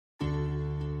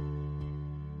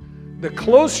The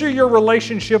closer your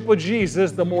relationship with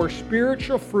Jesus, the more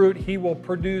spiritual fruit He will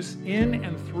produce in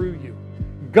and through you.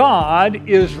 God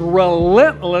is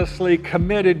relentlessly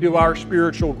committed to our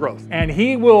spiritual growth, and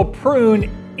He will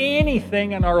prune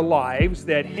anything in our lives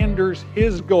that hinders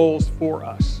His goals for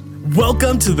us.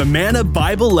 Welcome to the Manna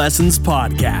Bible Lessons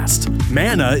Podcast.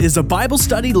 Manna is a Bible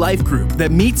study life group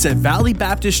that meets at Valley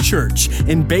Baptist Church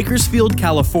in Bakersfield,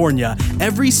 California,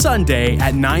 every Sunday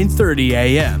at 9:30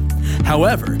 a.m.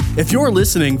 However, if you're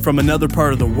listening from another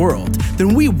part of the world,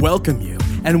 then we welcome you,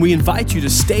 and we invite you to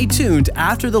stay tuned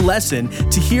after the lesson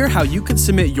to hear how you can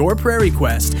submit your prayer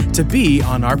request to be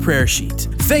on our prayer sheet.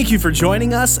 Thank you for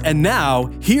joining us, and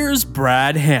now, here's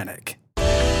Brad Hannock.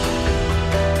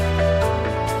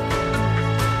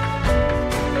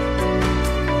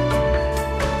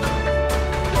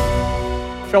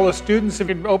 Fellow students, if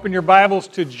you open your Bibles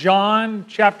to John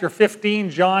chapter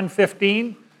 15, John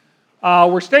 15.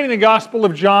 We're studying the Gospel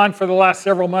of John for the last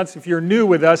several months. If you're new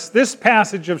with us, this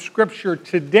passage of Scripture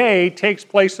today takes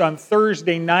place on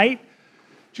Thursday night.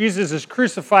 Jesus is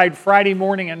crucified Friday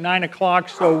morning at 9 o'clock,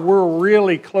 so we're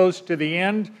really close to the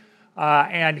end.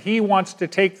 And He wants to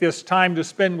take this time to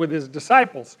spend with His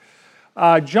disciples.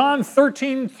 John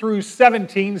 13 through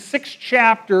 17, 6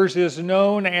 chapters, is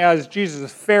known as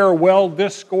Jesus' farewell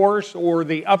discourse or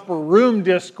the upper room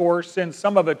discourse, since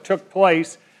some of it took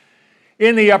place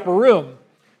in the upper room.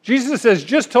 Jesus has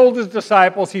just told His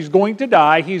disciples He's going to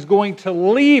die, He's going to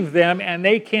leave them, and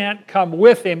they can't come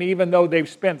with Him, even though they've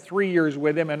spent 3 years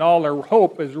with Him, and all their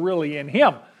hope is really in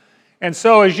Him. And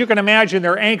so, as you can imagine,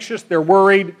 they're anxious, they're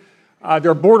worried,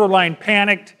 they're borderline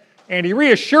panicked, and He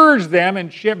reassures them, and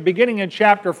beginning in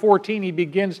chapter 14, He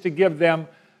begins to give them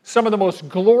some of the most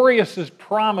glorious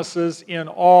promises in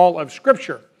all of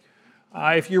Scripture.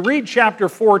 If you read chapter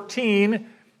 14,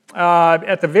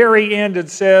 at the very end it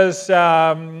says,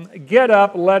 "Get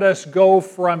up, let us go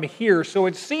from here." So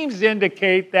it seems to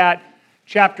indicate that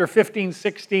chapter 15,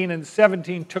 16, and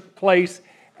 17 took place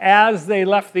as they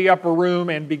left the upper room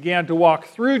and began to walk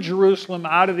through Jerusalem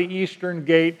out of the eastern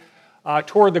gate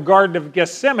toward the Garden of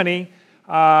Gethsemane,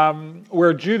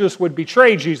 where Judas would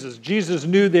betray Jesus. Jesus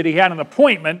knew that he had an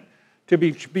appointment to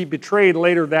be betrayed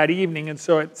later that evening, and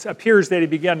so it appears that He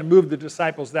began to move the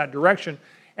disciples that direction.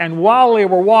 And while they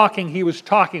were walking, He was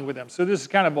talking with them. So this is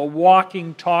kind of a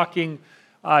walking, talking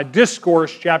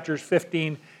discourse, chapters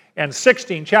 15 and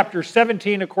 16. Chapter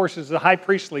 17, of course, is the high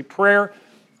priestly prayer,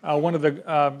 one of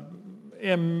the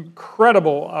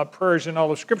incredible prayers in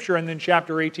all of Scripture. And then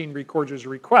chapter 18 records His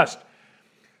request.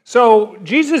 So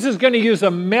Jesus is going to use a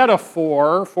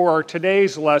metaphor for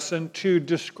today's lesson to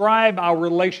describe our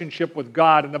relationship with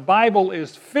God. And the Bible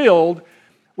is filled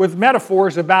with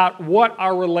metaphors about what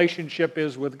our relationship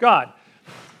is with God.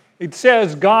 It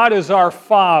says God is our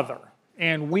Father,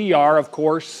 and we are, of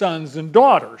course, sons and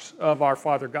daughters of our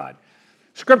Father God.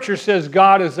 Scripture says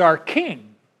God is our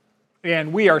King,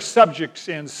 and we are subjects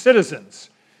and citizens.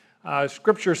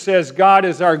 Scripture says God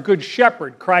is our good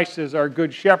shepherd. Christ is our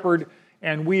good shepherd,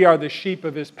 and we are the sheep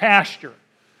of His pasture.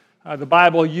 The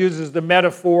Bible uses the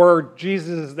metaphor,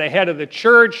 Jesus is the head of the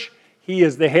church, He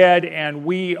is the head, and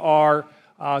we are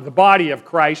the body of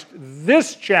Christ.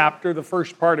 This chapter, the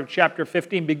first part of chapter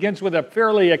 15, begins with a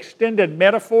fairly extended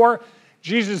metaphor.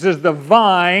 Jesus is the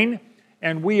vine,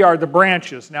 and we are the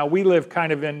branches. Now, we live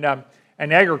kind of in an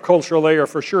agricultural area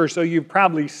for sure, so you've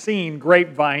probably seen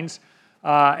grapevines,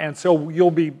 and so you'll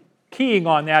be keying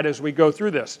on that as we go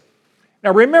through this.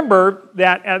 Now, remember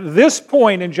that at this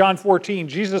point in John 14,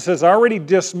 Jesus has already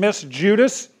dismissed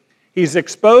Judas. He's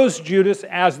exposed Judas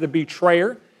as the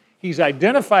betrayer. He's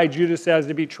identified Judas as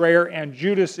the betrayer, and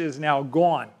Judas is now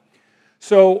gone.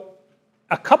 So,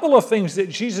 a couple of things that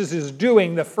Jesus is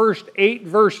doing the first 8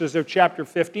 verses of chapter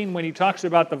 15 when He talks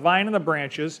about the vine and the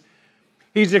branches,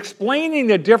 He's explaining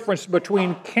the difference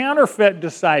between counterfeit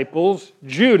disciples,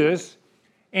 Judas,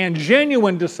 and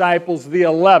genuine disciples, the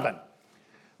 11.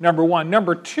 Number one.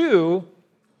 Number two,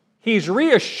 He's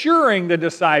reassuring the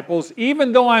disciples,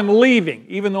 even though I'm leaving,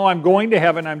 even though I'm going to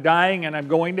heaven, I'm dying and I'm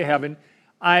going to heaven,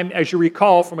 as you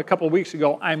recall from a couple of weeks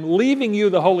ago, I'm leaving you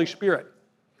the Holy Spirit.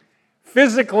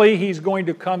 Physically, He's going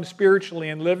to come spiritually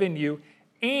and live in you,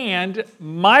 and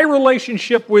my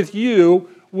relationship with you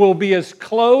will be as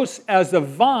close as a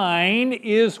vine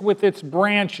is with its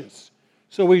branches.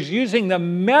 So He's using the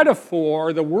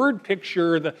metaphor, the word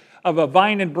picture of a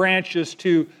vine and branches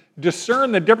to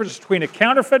discern the difference between a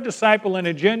counterfeit disciple and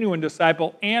a genuine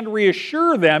disciple, and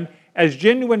reassure them as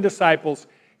genuine disciples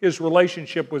His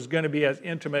relationship was going to be as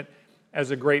intimate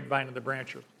as a grapevine and the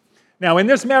brancher. Now, in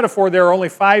this metaphor, there are only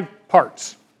 5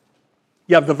 parts.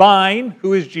 You have the vine,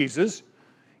 who is Jesus.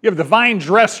 You have the vine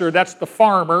dresser, that's the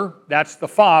farmer, that's the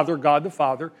Father, God the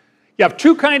Father. You have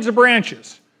two kinds of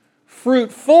branches.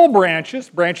 Fruitful branches,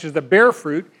 branches that bear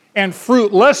fruit, and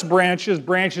fruitless branches,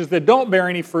 branches that don't bear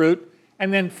any fruit.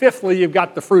 And then fifthly, you've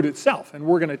got the fruit itself. And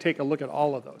we're going to take a look at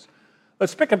all of those.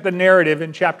 Let's pick up the narrative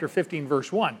in chapter 15,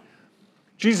 verse 1.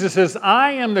 Jesus says,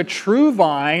 I am the true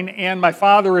vine, and my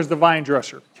Father is the vine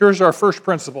dresser. Here's our first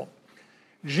principle.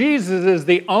 Jesus is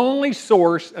the only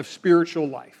source of spiritual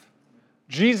life.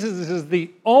 Jesus is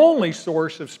the only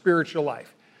source of spiritual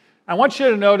life. I want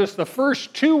you to notice the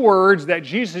first two words that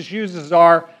Jesus uses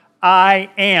are,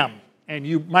 I am. And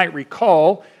you might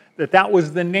recall that that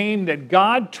was the name that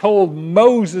God told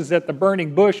Moses at the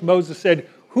burning bush. Moses said,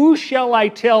 who shall I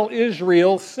tell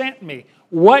Israel sent me?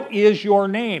 What is your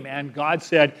name? And God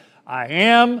said, I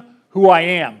am who I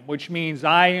am, which means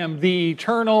I am the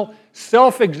eternal,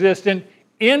 self-existent,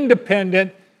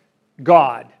 independent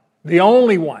God, the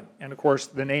only one. And of course,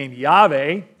 the name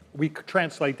Yahweh, we could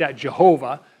translate that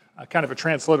Jehovah, kind of a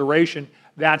transliteration.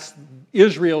 That's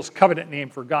Israel's covenant name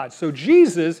for God. So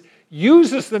Jesus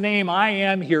uses the name I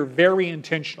am here very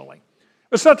intentionally.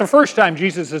 It's not the first time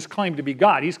Jesus has claimed to be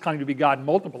God. He's claimed to be God on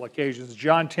multiple occasions.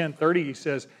 John 10:30, he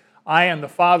says, I and the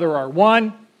Father are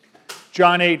one.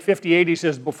 John 8:58, he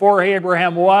says, before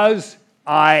Abraham was,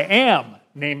 I am,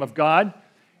 name of God.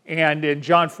 And in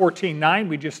John 14:9,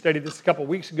 we just studied this a couple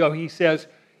weeks ago, he says,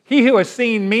 he who has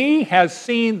seen me has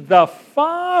seen the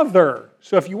Father.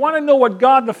 So if you want to know what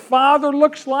God the Father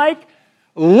looks like,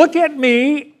 look at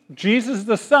me, Jesus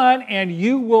the Son, and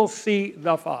you will see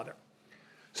the Father.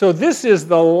 So this is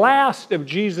the last of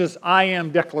Jesus' I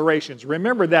am declarations.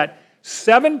 Remember that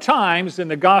 7 times in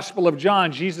the Gospel of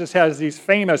John, Jesus has these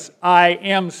famous I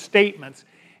am statements.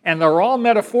 And they're all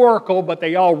metaphorical, but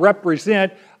they all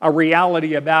represent a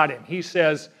reality about him. He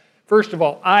says, first of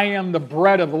all, I am the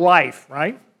bread of life,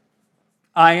 right?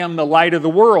 I am the light of the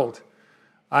world.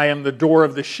 I am the door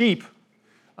of the sheep.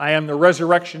 I am the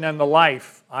resurrection and the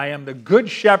life. I am the good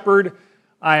shepherd.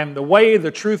 I am the way, the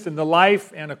truth, and the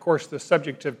life. And of course, the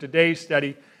subject of today's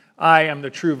study, I am the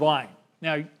true vine.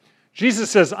 Now, Jesus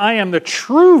says, I am the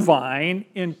true vine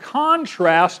in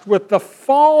contrast with the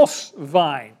false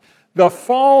vine, the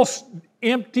false,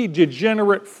 empty,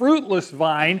 degenerate, fruitless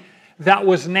vine that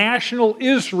was national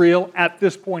Israel at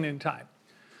this point in time.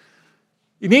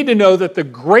 You need to know that the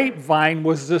grapevine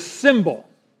was the symbol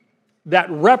that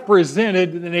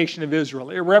represented the nation of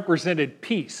Israel. It represented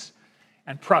peace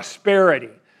and prosperity.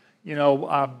 You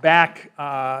know, back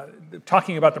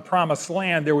talking about the promised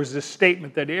land, there was this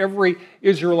statement that every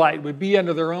Israelite would be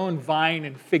under their own vine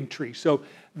and fig tree. So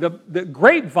the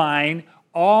grapevine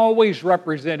always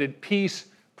represented peace,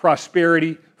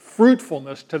 prosperity,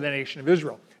 fruitfulness to the nation of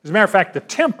Israel. As a matter of fact, the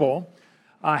temple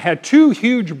had 2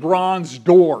 huge bronze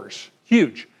doors,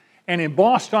 huge. And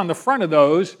embossed on the front of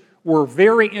those were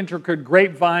very intricate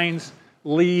grapevines,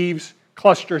 leaves,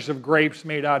 clusters of grapes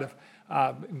made out of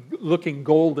looking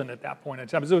golden at that point in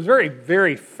time. So it was a very,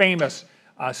 very famous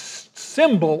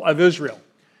symbol of Israel.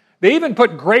 They even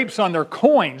put grapes on their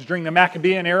coins during the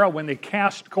Maccabean era. When they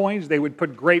cast coins, they would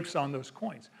put grapes on those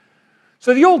coins.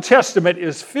 So the Old Testament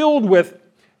is filled with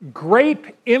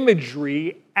grape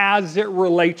imagery as it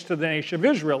relates to the nation of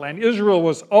Israel. And Israel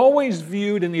was always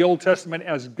viewed in the Old Testament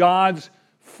as God's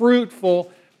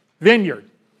fruitful vineyard.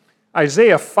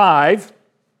 Isaiah 5,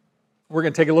 we're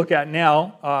going to take a look at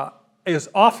now, is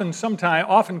often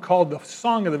called the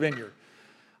Song of the Vineyard.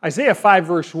 Isaiah 5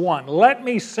 verse 1, let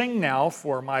me sing now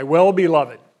for my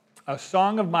well-beloved, a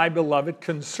song of my beloved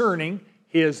concerning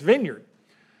his vineyard.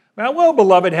 My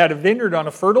well-beloved had a vineyard on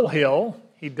a fertile hill.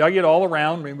 He dug it all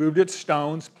around, removed its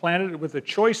stones, planted it with the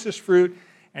choicest fruit,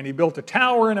 and he built a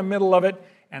tower in the middle of it,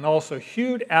 and also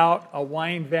hewed out a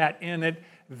wine vat in it.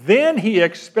 Then he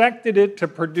expected it to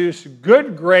produce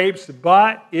good grapes,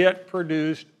 but it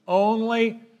produced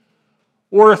only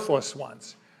worthless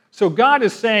ones. So God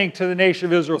is saying to the nation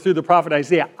of Israel through the prophet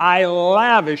Isaiah, I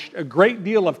lavished a great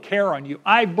deal of care on you.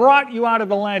 I brought you out of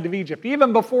the land of Egypt.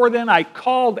 Even before then, I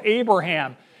called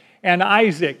Abraham and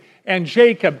Isaac and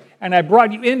Jacob, and I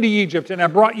brought you into Egypt, and I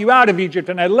brought you out of Egypt,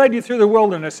 and I led you through the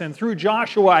wilderness, and through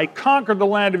Joshua I conquered the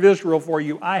land of Israel for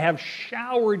you. I have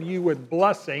showered you with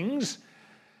blessings,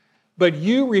 but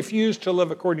you refuse to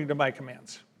live according to my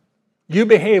commands. You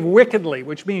behave wickedly,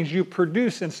 which means you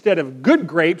produce instead of good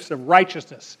grapes of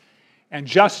righteousness and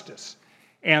justice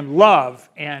and love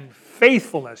and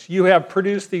faithfulness. You have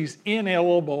produced these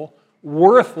inedible,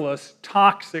 worthless,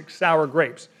 toxic, sour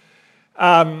grapes.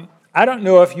 I don't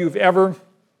know if you've ever,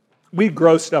 we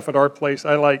grow stuff at our place.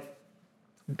 I like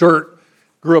dirt,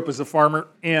 grew up as a farmer,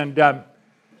 and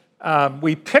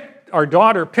we picked our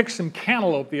daughter picked some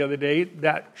cantaloupe the other day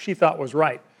that she thought was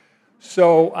ripe.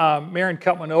 So Marion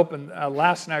cut one open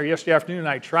last night or yesterday afternoon, and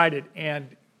I tried it, and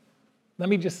let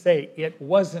me just say, it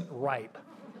wasn't ripe.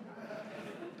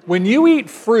 When you eat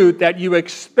fruit that you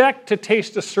expect to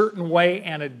taste a certain way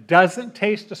and it doesn't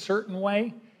taste a certain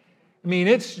way, I mean,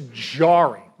 it's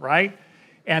jarring, right?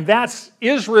 And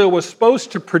Israel was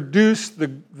supposed to produce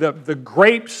the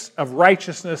grapes of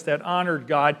righteousness that honored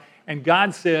God, and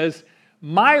God says,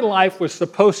 my life was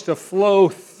supposed to flow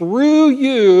through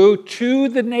you to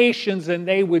the nations, and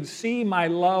they would see my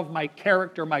love, my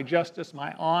character, my justice,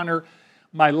 my honor,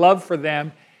 my love for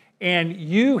them. And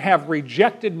you have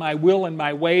rejected my will and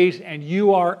my ways, and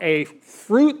you are a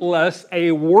fruitless,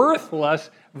 a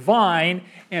worthless vine.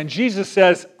 And Jesus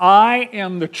says, I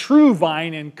am the true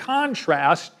vine, in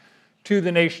contrast to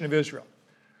the nation of Israel.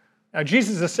 Now,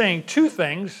 Jesus is saying two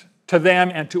things to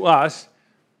them and to us.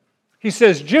 He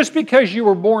says, just because you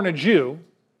were born a Jew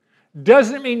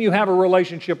doesn't mean you have a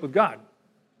relationship with God.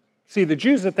 See, the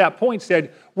Jews at that point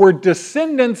said, we're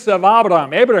descendants of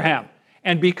Abraham.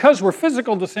 And because we're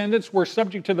physical descendants, we're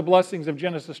subject to the blessings of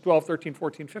Genesis 12, 13,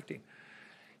 14, 15.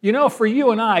 You know, for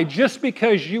you and I, just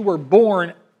because you were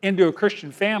born into a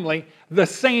Christian family, the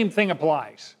same thing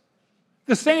applies.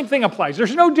 The same thing applies.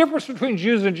 There's no difference between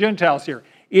Jews and Gentiles here.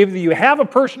 Either you have a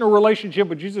personal relationship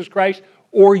with Jesus Christ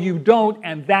or you don't,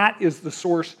 and that is the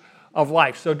source of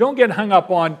life. So don't get hung up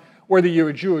on whether you're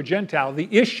a Jew or Gentile. The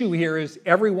issue here is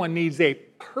everyone needs a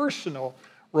personal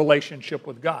relationship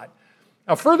with God.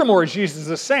 Now, furthermore, Jesus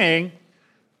is saying,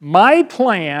 my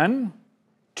plan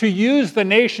to use the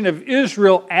nation of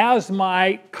Israel as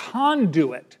my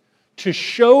conduit to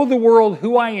show the world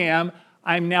who I am,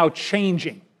 I'm now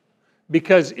changing.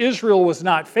 Because Israel was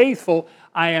not faithful,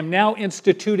 I am now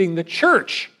instituting the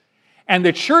church. And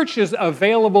the church is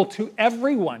available to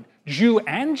everyone, Jew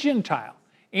and Gentile.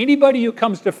 Anybody who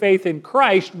comes to faith in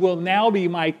Christ will now be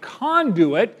my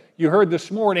conduit. You heard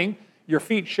this morning, your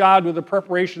feet shod with the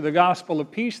preparation of the gospel of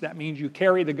peace. That means you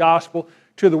carry the gospel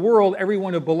to the world.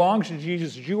 Everyone who belongs to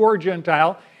Jesus, Jew or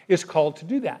Gentile, is called to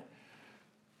do that.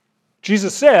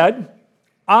 Jesus said,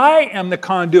 I am the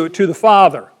conduit to the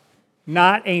Father,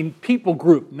 not a people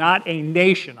group, not a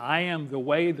nation. I am the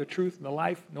way, the truth, and the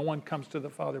life. No one comes to the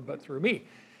Father but through me.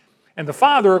 And the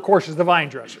Father, of course, is the vine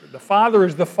dresser. The Father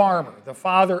is the farmer. The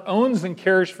Father owns and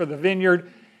cares for the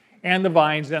vineyard and the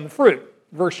vines and the fruit.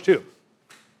 Verse 2.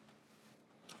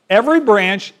 Every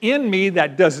branch in me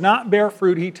that does not bear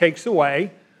fruit, he takes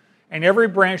away. And every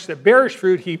branch that bears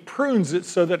fruit, he prunes it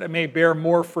so that it may bear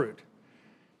more fruit.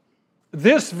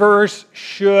 This verse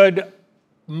should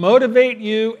motivate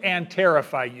you and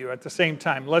terrify you at the same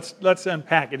time. Let's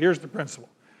unpack it. Here's the principle.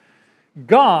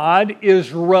 God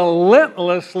is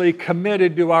relentlessly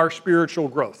committed to our spiritual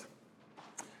growth.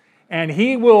 And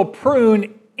he will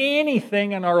prune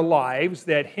anything in our lives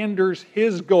that hinders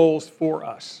his goals for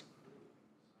us.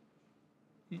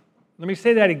 Let me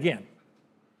say that again.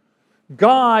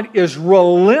 God is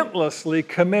relentlessly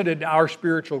committed to our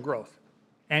spiritual growth.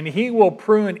 And he will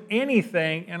prune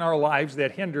anything in our lives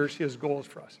that hinders his goals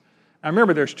for us. Now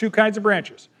remember, there's two kinds of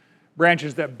branches.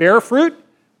 Branches that bear fruit,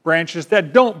 branches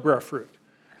that don't bear fruit.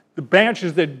 The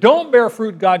branches that don't bear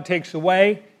fruit, God takes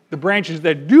away. The branches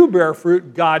that do bear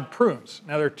fruit, God prunes.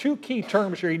 Now there are two key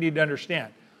terms here you need to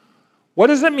understand. What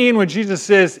does it mean when Jesus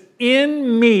says,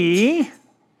 in me?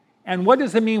 And what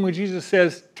does it mean when Jesus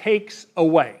says, takes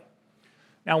away?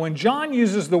 Now, when John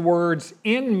uses the words,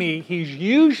 in me, he's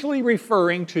usually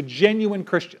referring to genuine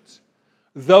Christians,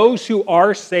 those who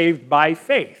are saved by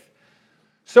faith.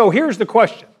 So here's the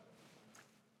question.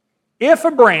 If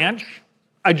a branch,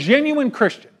 a genuine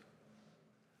Christian,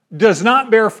 does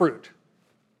not bear fruit,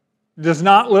 does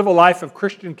not live a life of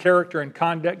Christian character and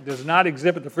conduct, does not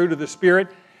exhibit the fruit of the Spirit,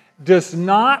 does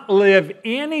not live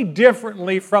any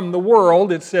differently from the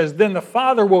world, it says, then the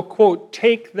Father will, quote,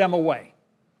 take them away.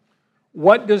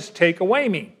 What does take away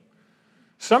mean?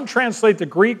 Some translate the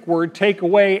Greek word take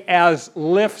away as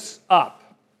lifts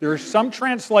up. There are some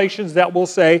translations that will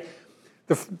say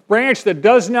the branch that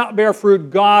does not bear fruit,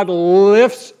 God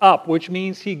lifts up, which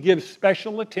means he gives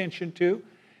special attention to,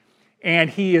 and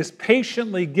he is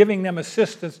patiently giving them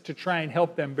assistance to try and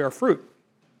help them bear fruit.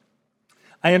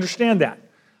 I understand that.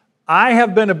 I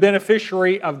have been a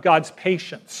beneficiary of God's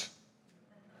patience.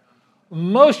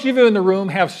 Most of you in the room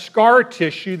have scar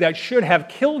tissue that should have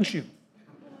killed you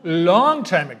a long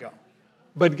time ago.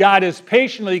 But God has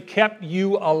patiently kept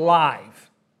you alive.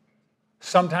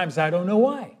 Sometimes I don't know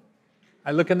why.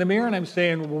 I look in the mirror and I'm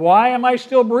saying, why am I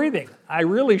still breathing? I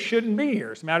really shouldn't be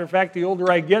here. As a matter of fact, the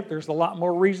older I get, there's a lot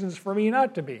more reasons for me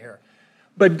not to be here.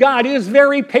 But God is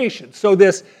very patient. So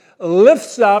this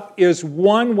Lifts up is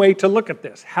one way to look at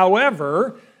this.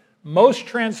 However, most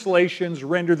translations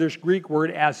render this Greek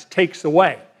word as takes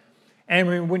away.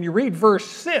 And when you read verse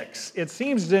 6, it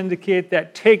seems to indicate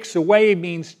that takes away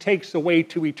means takes away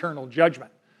to eternal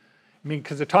judgment. I mean,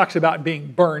 because it talks about being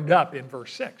burned up in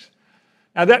verse 6.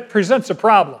 Now that presents a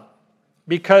problem,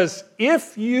 because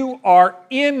if you are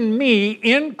in me,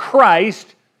 in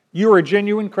Christ, you're a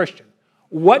genuine Christian.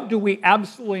 What do we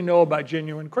absolutely know about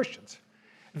genuine Christians?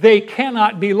 They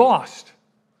cannot be lost.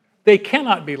 They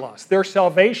cannot be lost. Their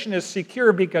salvation is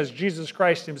secure because Jesus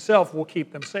Christ himself will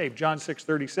keep them saved. John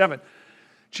 6:37.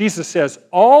 Jesus says,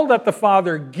 all that the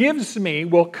Father gives me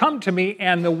will come to me,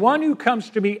 and the one who comes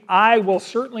to me I will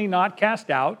certainly not cast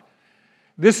out.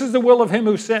 This is the will of him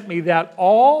who sent me, that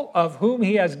all of whom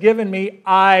he has given me,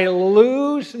 I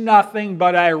lose nothing,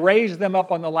 but I raise them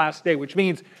up on the last day, which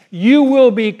means you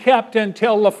will be kept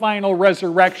until the final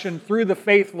resurrection through the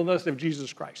faithfulness of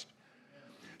Jesus Christ.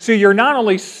 So you're not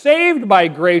only saved by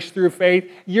grace through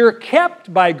faith, you're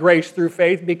kept by grace through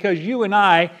faith, because you and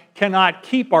I cannot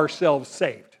keep ourselves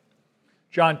saved.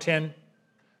 John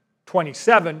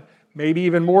 10:27, maybe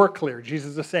even more clear.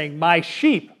 Jesus is saying, my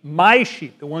sheep,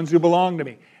 the ones who belong to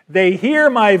me, they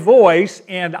hear my voice,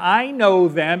 and I know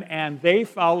them, and they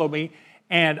follow me,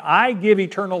 and I give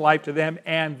eternal life to them,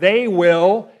 and they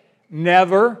will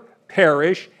never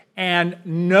perish, and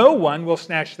no one will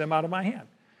snatch them out of my hand.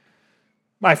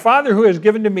 My Father who has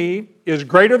given to me is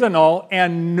greater than all,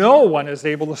 and no one is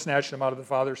able to snatch them out of the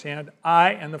Father's hand.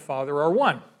 I and the Father are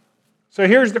one. So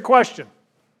here's the question.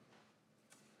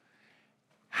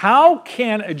 How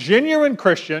can a genuine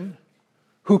Christian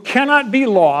who cannot be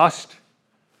lost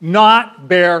not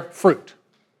bear fruit?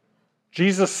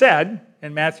 Jesus said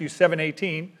in Matthew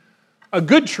 7:18, a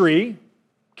good tree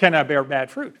cannot bear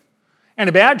bad fruit, and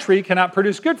a bad tree cannot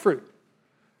produce good fruit.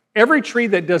 Every tree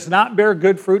that does not bear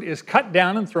good fruit is cut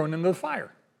down and thrown into the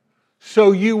fire.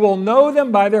 So you will know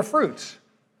them by their fruits.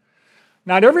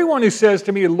 Not everyone who says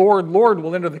to me, Lord, Lord,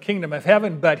 will enter the kingdom of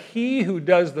heaven, but he who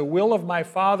does the will of my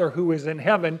Father who is in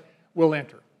heaven will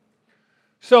enter.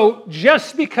 So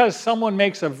just because someone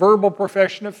makes a verbal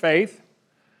profession of faith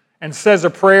and says a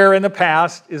prayer in the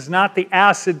past is not the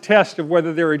acid test of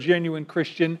whether they're a genuine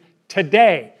Christian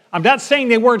today. I'm not saying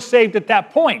they weren't saved at that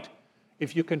point.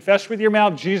 If you confess with your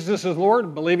mouth Jesus is Lord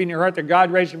and believe in your heart that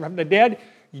God raised him from the dead,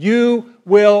 you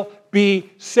will be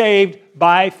saved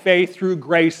by faith through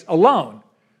grace alone.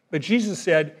 But Jesus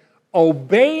said,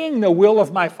 obeying the will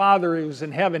of my Father who is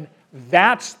in heaven,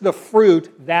 that's the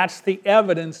fruit, that's the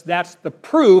evidence, that's the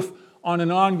proof on an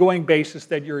ongoing basis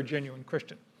that you're a genuine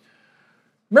Christian.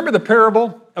 Remember the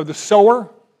parable of the sower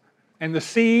and the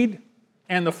seed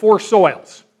and the four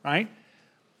soils, right?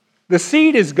 The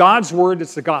seed is God's word,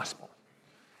 it's the gospel.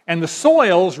 And the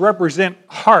soils represent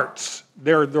hearts.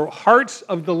 They're the hearts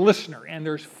of the listener. And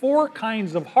there's four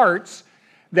kinds of hearts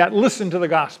that listen to the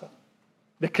gospel.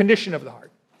 The condition of the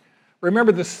heart.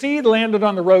 Remember, the seed landed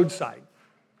on the roadside.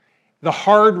 The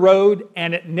hard road,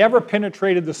 and it never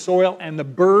penetrated the soil, and the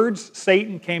birds,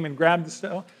 Satan, came and grabbed the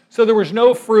soil. So there was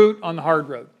no fruit on the hard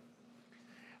road.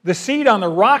 The seed on the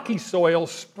rocky soil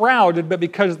sprouted, but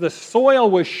because the soil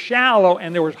was shallow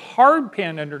and there was hard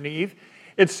pan underneath,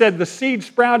 it said the seed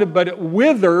sprouted, but it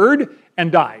withered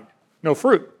and died. No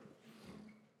fruit.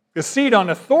 The seed on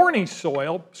a thorny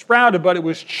soil sprouted, but it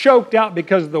was choked out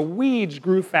because the weeds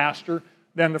grew faster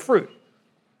than the fruit,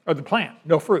 or the plant.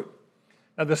 No fruit.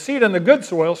 Now the seed on the good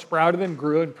soil sprouted and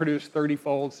grew and produced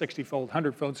 30-fold, 60-fold,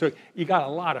 100-fold. So you got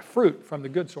a lot of fruit from the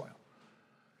good soil.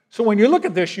 So when you look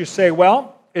at this, you say,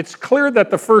 well, it's clear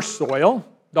that the first soil,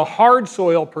 the hard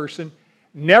soil person,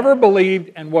 never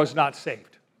believed and was not saved.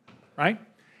 Right?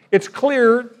 It's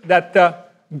clear that the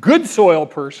good soil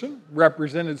person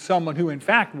represented someone who in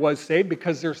fact was saved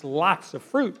because there's lots of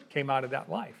fruit came out of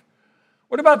that life.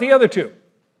 What about the other two?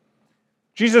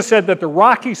 Jesus said that the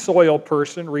rocky soil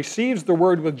person receives the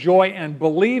word with joy and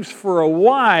believes for a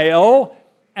while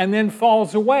and then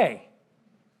falls away.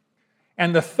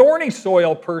 And the thorny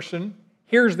soil person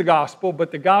hears the gospel, but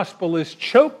the gospel is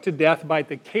choked to death by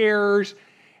the cares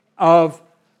of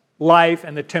life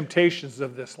and the temptations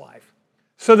of this life.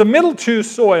 So the middle two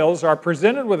soils are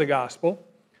presented with the gospel,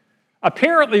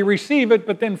 apparently receive it,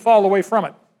 but then fall away from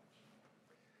it.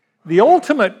 The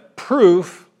ultimate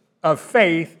proof of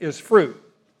faith is fruit.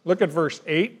 Look at verse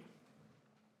 8.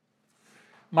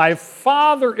 My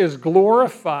Father is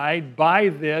glorified by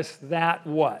this, that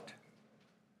what?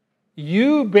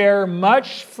 You bear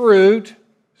much fruit,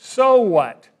 so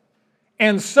what?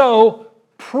 And so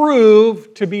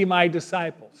prove to be my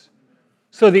disciples.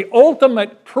 So the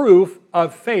ultimate proof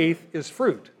of faith is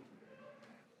fruit.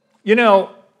 You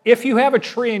know, if you have a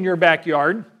tree in your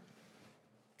backyard,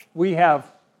 we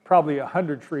have probably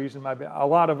 100 trees in my backyard. A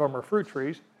lot of them are fruit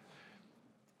trees.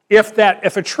 If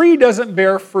a tree doesn't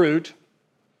bear fruit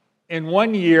in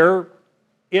 1 year,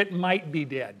 it might be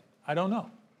dead. I don't know.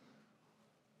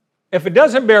 If it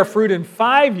doesn't bear fruit in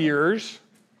 5 years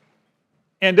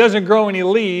and doesn't grow any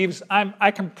leaves,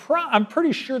 I'm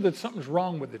pretty sure that something's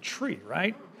wrong with the tree,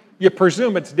 right? You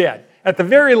presume it's dead. At the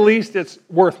very least, it's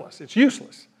worthless. It's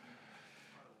useless.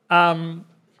 I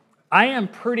am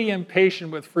pretty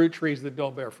impatient with fruit trees that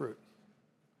don't bear fruit.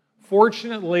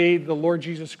 Fortunately, the Lord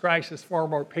Jesus Christ is far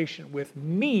more patient with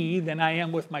me than I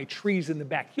am with my trees in the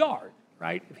backyard,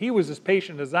 right? If he was as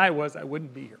patient as I was, I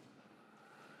wouldn't be here.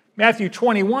 Matthew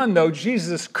 21, though,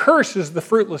 Jesus curses the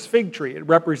fruitless fig tree. It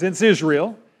represents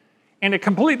Israel, and it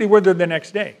completely withered the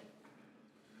next day.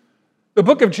 The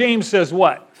book of James says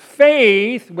what?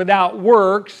 Faith without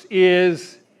works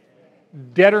is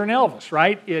deader than Elvis,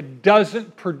 right? It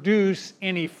doesn't produce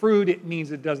any fruit. It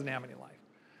means it doesn't have any life.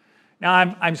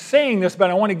 Now, I'm saying this, but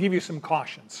I want to give you some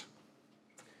cautions.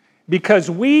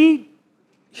 Because we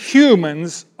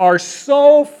humans are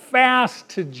so fast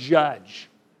to judge.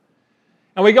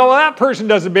 And we go, well, that person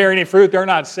doesn't bear any fruit, they're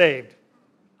not saved.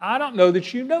 I don't know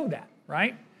that you know that,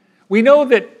 right? We know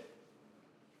that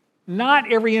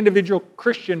not every individual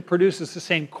Christian produces the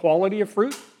same quality of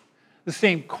fruit, the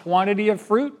same quantity of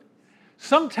fruit.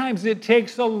 Sometimes it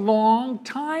takes a long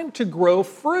time to grow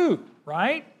fruit,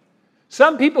 right?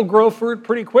 Some people grow fruit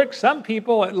pretty quick. Some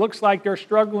people, it looks like they're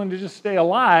struggling to just stay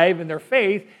alive in their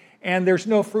faith, and there's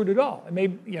no fruit at all. It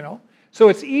may, So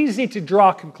it's easy to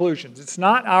draw conclusions. It's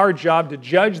not our job to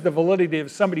judge the validity of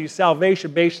somebody's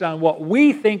salvation based on what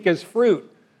we think is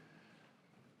fruit.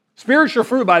 Spiritual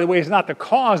fruit, by the way, is not the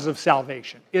cause of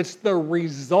salvation. It's the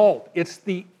result. It's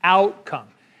the outcome.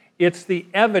 It's the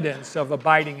evidence of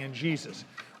abiding in Jesus.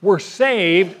 We're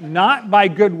saved not by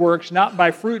good works, not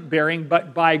by fruit bearing,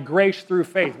 but by grace through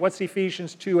faith. What's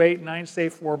Ephesians 2:8-9 say?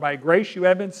 For by grace you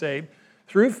have been saved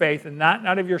through faith, and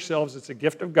not of yourselves. It's a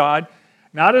gift of God,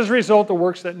 not as a result of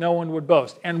works that no one would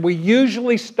boast. And we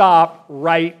usually stop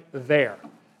right there.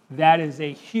 That is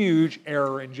a huge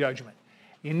error in judgment.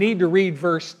 You need to read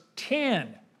verse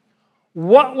 10.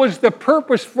 What was the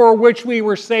purpose for which we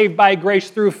were saved by grace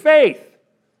through faith?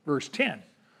 Verse 10.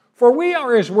 For we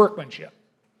are his workmanship,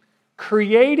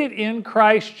 created in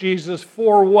Christ Jesus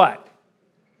for what?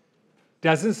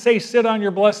 Doesn't say sit on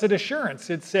your blessed assurance.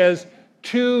 It says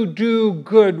to do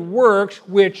good works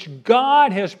which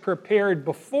God has prepared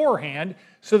beforehand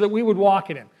so that we would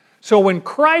walk in him. So when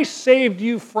Christ saved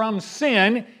you from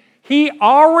sin, he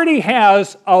already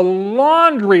has a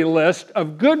laundry list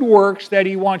of good works that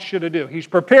he wants you to do. He's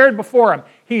prepared before him.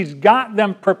 He's got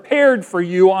them prepared for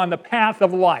you on the path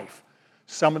of life.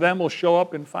 Some of them will show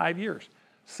up in 5 years.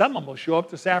 Some of them will show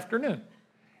up this afternoon.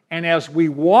 And as we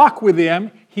walk with him,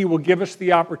 he will give us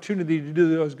the opportunity to do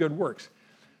those good works.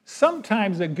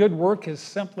 Sometimes a good work is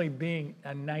simply being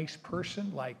a nice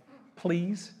person, like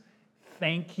please,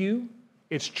 thank you.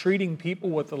 It's treating people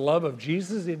with the love of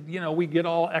Jesus. We get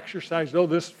all exercised,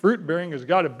 this fruit bearing has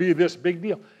got to be this big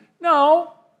deal.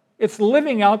 No, it's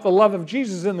living out the love of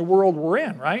Jesus in the world we're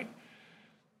in, right?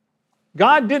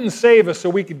 God didn't save us so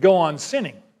we could go on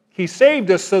sinning. He saved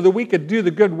us so that we could do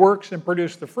the good works and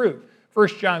produce the fruit.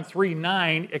 1 John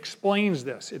 3:9 explains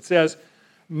this. It says,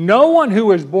 no one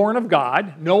who is born of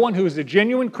God, no one who is a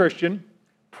genuine Christian,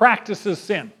 practices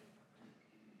sin.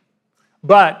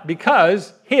 But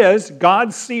because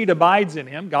God's seed abides in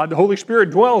him, God the Holy Spirit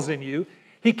dwells in you,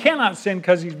 he cannot sin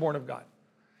because he's born of God.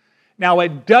 Now,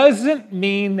 it doesn't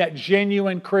mean that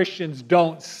genuine Christians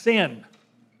don't sin.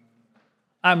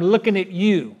 I'm looking at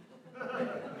you.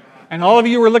 And all of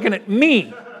you are looking at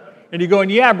me. And you're going,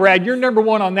 yeah, Brad, you're number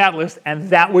one on that list, and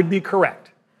that would be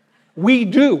correct. We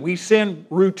do. We sin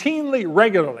routinely,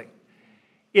 regularly.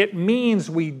 It means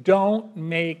we don't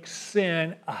make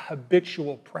sin a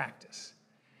habitual practice.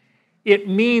 It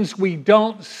means we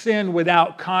don't sin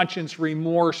without conscience,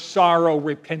 remorse, sorrow,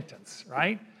 repentance,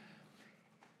 right?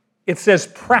 It says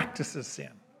practices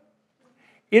sin.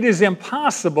 It is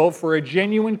impossible for a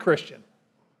genuine Christian,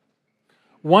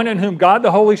 one in whom God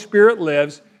the Holy Spirit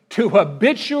lives, to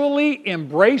habitually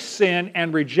embrace sin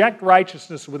and reject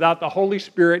righteousness without the Holy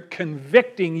Spirit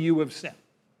convicting you of sin.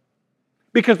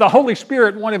 Because the Holy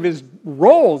Spirit, one of his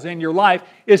roles in your life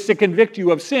is to convict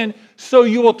you of sin so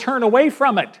you will turn away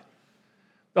from it.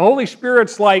 The Holy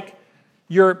Spirit's like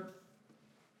you're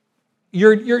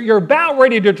about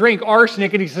ready to drink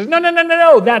arsenic and he says,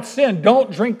 no, that's sin. Don't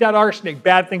drink that arsenic.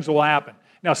 Bad things will happen.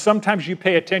 Now, sometimes you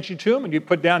pay attention to him and you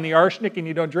put down the arsenic and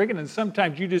you don't drink it, and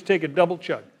sometimes you just take a double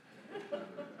chug.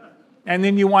 And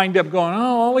then you wind up going,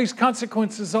 oh, all these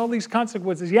consequences, all these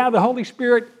consequences. Yeah, the Holy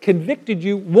Spirit convicted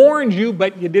you, warned you,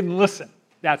 but you didn't listen.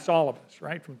 That's all of us,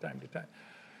 right, from time to time.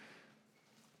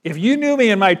 If you knew me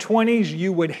in my 20s,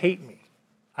 you would hate me.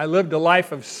 I lived a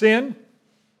life of sin,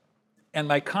 and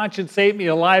my conscience ate me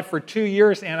alive for 2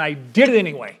 years, and I did it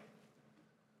anyway.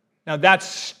 Now, that's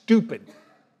stupid.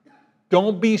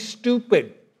 Don't be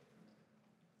stupid.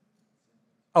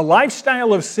 A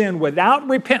lifestyle of sin without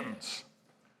repentance,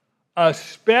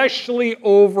 especially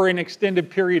over an extended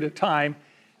period of time,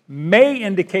 may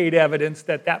indicate evidence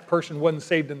that that person wasn't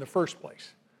saved in the first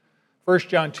place. 1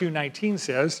 John 2:19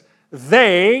 says,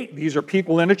 these are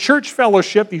people in a church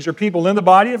fellowship, these are people in the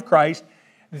body of Christ,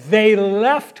 they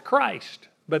left Christ,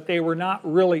 but they were not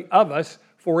really of us,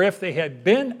 for if they had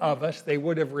been of us, they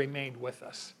would have remained with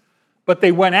us. But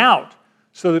they went out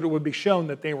so that it would be shown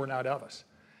that they were not of us.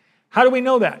 How do we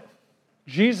know that?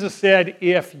 Jesus said,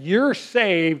 if you're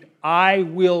saved, I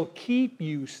will keep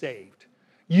you saved.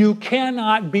 You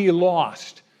cannot be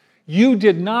lost. You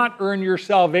did not earn your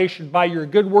salvation by your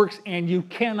good works, and you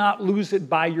cannot lose it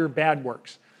by your bad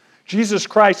works. Jesus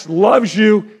Christ loves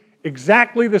you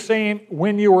exactly the same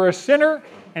when you were a sinner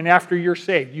and after you're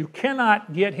saved. You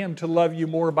cannot get him to love you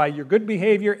more by your good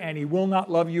behavior, and he will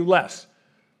not love you less.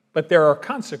 But there are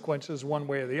consequences one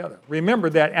way or the other. Remember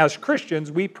that as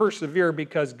Christians, we persevere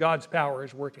because God's power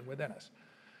is working within us.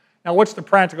 Now, what's the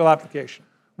practical application?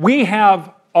 We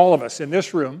have, all of us in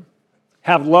this room,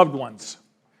 have loved ones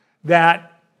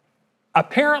that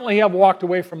apparently have walked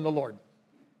away from the Lord.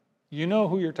 You know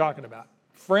who you're talking about.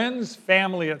 Friends,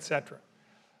 family, etc.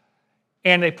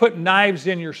 And they put knives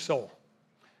in your soul.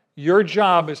 Your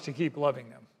job is to keep loving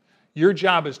them. Your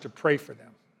job is to pray for them.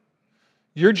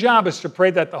 Your job is to pray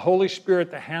that the Holy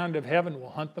Spirit, the hound of heaven, will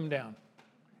hunt them down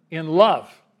in love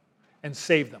and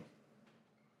save them.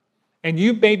 And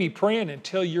you may be praying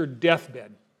until your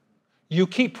deathbed. You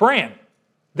keep praying.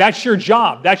 That's your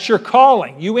job. That's your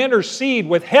calling. You intercede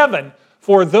with heaven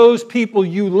for those people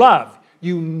you love.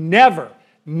 You never,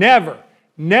 never,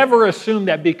 never assume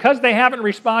that because they haven't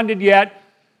responded yet,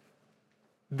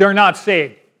 they're not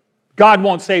saved. God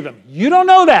won't save them. You don't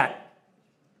know that.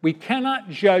 We cannot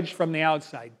judge from the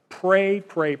outside. Pray,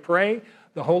 pray, pray.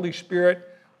 The Holy Spirit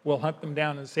will hunt them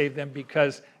down and save them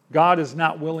because God is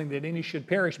not willing that any should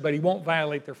perish, but he won't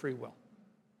violate their free will.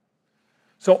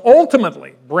 So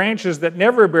ultimately, branches that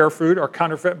never bear fruit are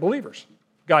counterfeit believers.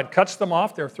 God cuts them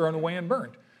off, they're thrown away and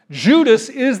burned. Judas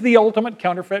is the ultimate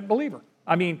counterfeit believer.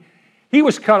 I mean, he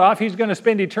was cut off, he's going to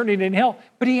spend eternity in hell,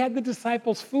 but he had the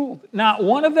disciples fooled. Not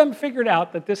one of them figured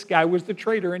out that this guy was the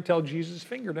traitor until Jesus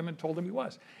fingered him and told him he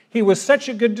was. He was such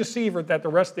a good deceiver that the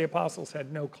rest of the apostles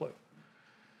had no clue.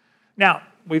 Now,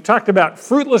 we've talked about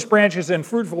fruitless branches and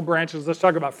fruitful branches. Let's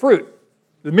talk about fruit.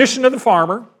 The mission of the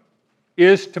farmer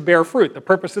is to bear fruit. The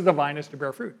purpose of the vine is to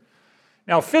bear fruit.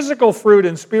 Now, physical fruit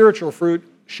and spiritual fruit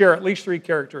share at least three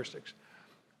characteristics.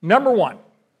 Number one,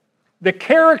 the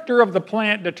character of the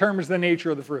plant determines the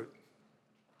nature of the fruit.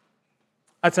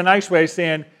 That's a nice way of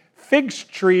saying fig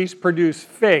trees produce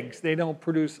figs. They don't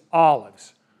produce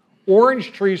olives.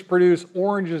 Orange trees produce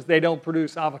oranges. They don't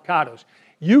produce avocados.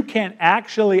 You can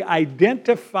actually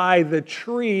identify the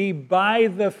tree by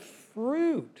the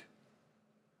fruit.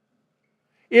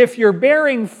 If you're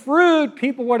bearing fruit,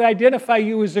 people would identify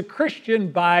you as a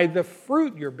Christian by the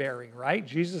fruit you're bearing, right?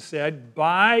 Jesus said,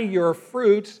 by your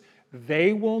fruits,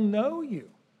 they will know you.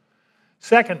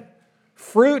 Second,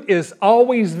 fruit is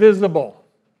always visible.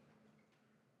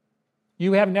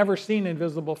 You have never seen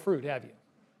invisible fruit, have you?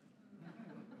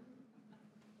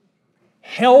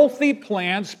 Healthy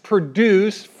plants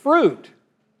produce fruit.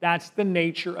 That's the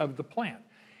nature of the plant.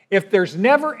 If there's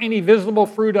never any visible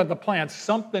fruit on the plant,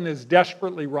 something is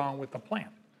desperately wrong with the plant.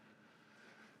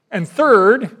 And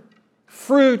third,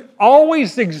 fruit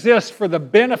always exists for the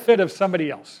benefit of somebody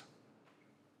else.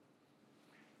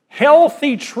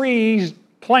 Healthy trees,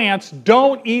 plants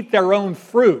don't eat their own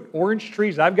fruit. Orange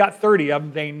trees, I've got 30 of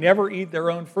them, they never eat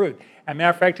their own fruit. As a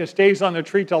matter of fact, it stays on the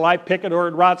tree till I pick it or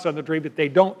it rots on the tree, but they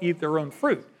don't eat their own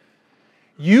fruit.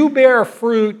 You bear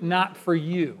fruit not for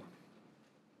you.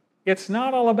 It's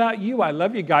not all about you. I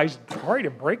love you guys. Sorry to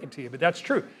break it to you, but that's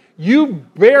true. You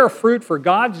bear fruit for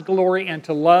God's glory and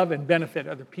to love and benefit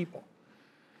other people.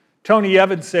 Tony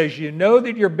Evans says, you know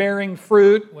that you're bearing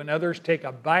fruit when others take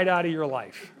a bite out of your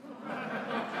life.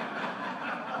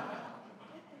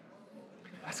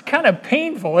 That's kind of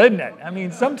painful, isn't it? I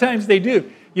mean, sometimes they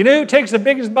do. You know who takes the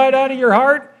biggest bite out of your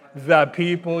heart? The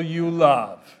people you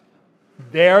love.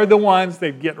 They're the ones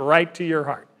that get right to your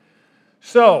heart.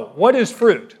 So, what is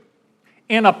fruit?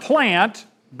 In a plant,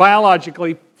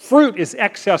 biologically, fruit is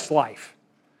excess life.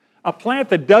 A plant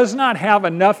that does not have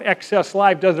enough excess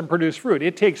life doesn't produce fruit.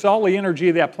 It takes all the energy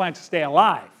of that plant to stay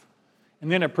alive.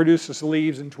 And then it produces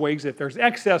leaves and twigs. If there's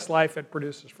excess life, it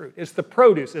produces fruit. It's the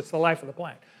produce. It's the life of the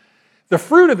plant. The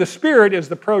fruit of the Spirit is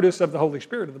the produce of the Holy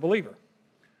Spirit of the believer.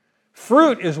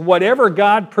 Fruit is whatever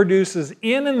God produces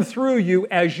in and through you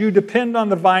as you depend on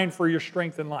the vine for your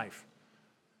strength and life.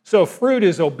 So fruit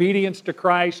is obedience to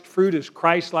Christ. Fruit is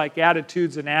Christ-like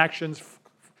attitudes and actions.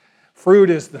 Fruit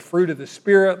is the fruit of the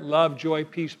Spirit, love, joy,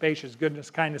 peace, patience, goodness,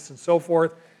 kindness, and so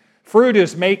forth. Fruit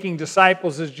is making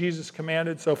disciples as Jesus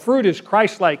commanded. So fruit is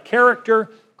Christ-like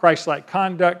character, Christ-like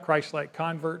conduct, Christ-like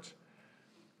converts.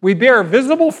 We bear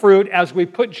visible fruit as we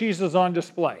put Jesus on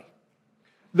display.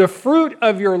 The fruit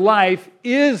of your life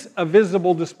is a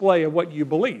visible display of what you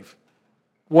believe,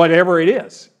 whatever it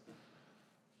is.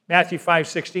 Matthew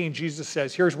 5:16, Jesus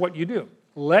says, here's what you do.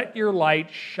 Let your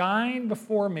light shine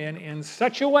before men in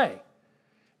such a way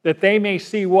that they may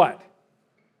see what?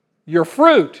 Your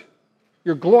fruit,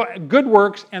 your good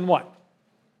works, and what?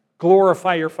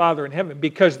 Glorify your Father in heaven.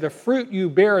 Because the fruit you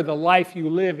bear, the life you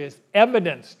live, is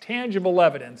evidence, tangible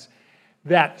evidence,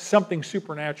 that something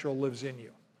supernatural lives in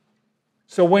you.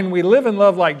 So when we live and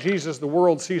love like Jesus, the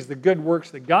world sees the good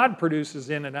works that God produces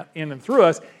in and through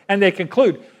us, and they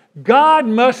conclude, God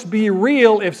must be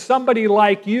real if somebody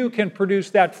like you can produce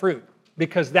that fruit,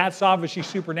 because that's obviously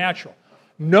supernatural.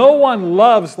 No one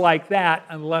loves like that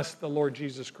unless the Lord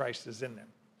Jesus Christ is in them.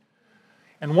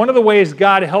 And one of the ways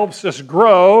God helps us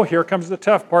grow, here comes the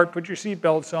tough part, put your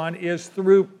seatbelts on, is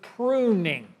through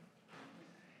pruning.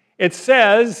 It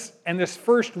says, and this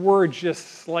first word just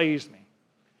slays me,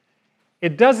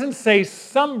 it doesn't say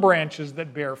some branches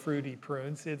that bear fruit he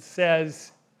prunes, it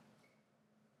says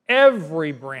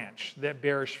every branch that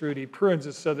bears fruit he prunes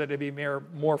it so that it be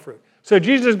more fruit. So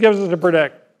Jesus gives us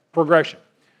a progression.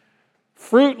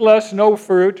 Fruitless, no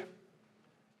fruit.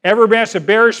 Every branch that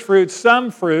bears fruit, some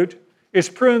fruit, is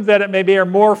pruned that it may bear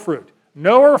more fruit.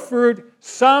 No fruit,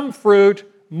 some fruit,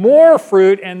 more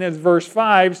fruit. And then verse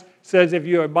 5 says, if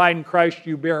you abide in Christ,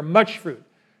 you bear much fruit.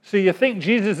 So you think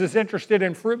Jesus is interested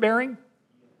in fruit bearing?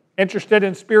 Interested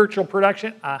in spiritual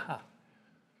production? Aha.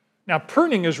 Now,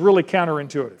 pruning is really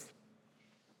counterintuitive.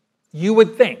 You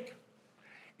would think,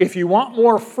 if you want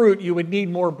more fruit, you would need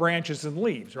more branches and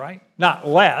leaves, right? Not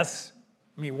less.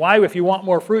 I mean, why, if you want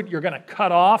more fruit, you're going to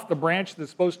cut off the branch that's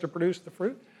supposed to produce the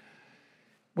fruit?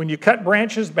 When you cut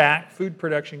branches back, food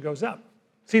production goes up.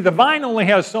 See, the vine only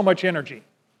has so much energy,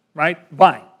 right?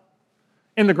 Vine,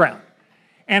 in the ground.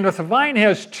 And if the vine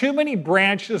has too many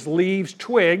branches, leaves,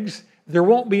 twigs, there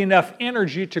won't be enough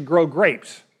energy to grow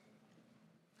grapes.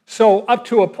 So up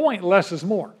to a point, less is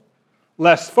more.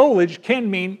 Less foliage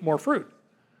can mean more fruit.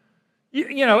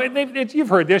 You know, you've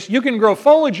heard this. You can grow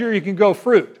foliage or you can grow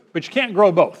fruit, but you can't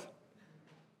grow both.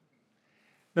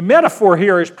 The metaphor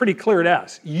here is pretty clear to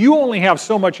us. You only have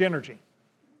so much energy.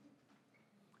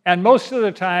 And most of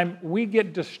the time, we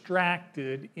get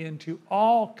distracted into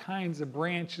all kinds of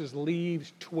branches,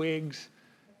 leaves, twigs,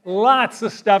 lots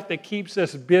of stuff that keeps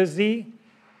us busy,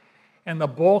 and the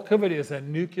bulk of it is a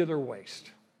nuclear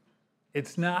waste.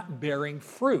 It's not bearing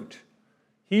fruit.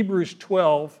 Hebrews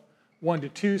 12,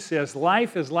 1-2 says,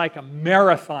 life is like a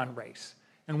marathon race.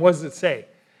 And what does it say?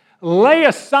 Lay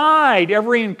aside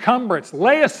every encumbrance.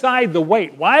 Lay aside the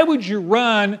weight. Why would you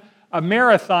run a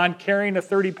marathon carrying a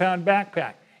 30-pound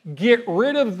backpack? Get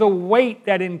rid of the weight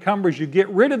that encumbers you. Get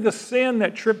rid of the sin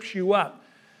that trips you up.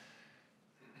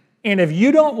 And if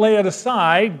you don't lay it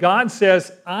aside, God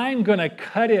says, I'm going to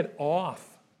cut it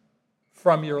off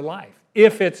from your life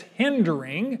if it's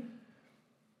hindering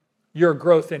your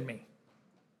growth in me.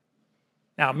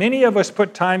 Now, many of us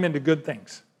put time into good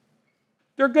things.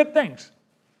 They're good things,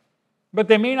 but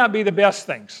they may not be the best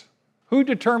things. Who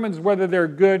determines whether they're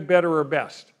good, better, or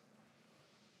best?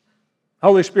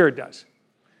 Holy Spirit does.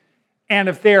 And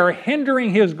if they are hindering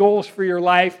His goals for your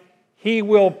life, He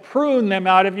will prune them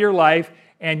out of your life,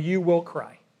 and you will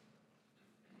cry.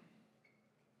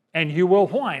 And you will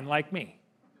whine like me.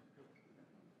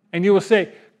 And you will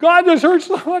say, God, this hurts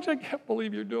so much, I can't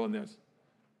believe you're doing this.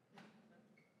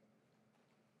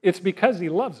 It's because He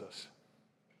loves us.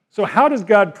 So how does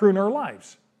God prune our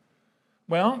lives?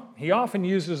 Well, He often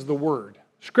uses the Word,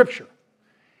 Scripture.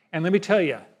 And let me tell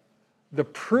you, the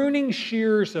pruning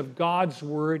shears of God's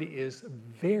Word is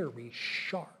very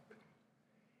sharp.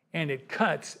 And it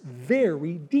cuts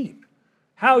very deep.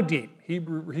 How deep?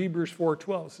 Hebrews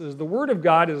 4:12 says, the Word of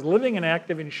God is living and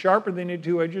active and sharper than a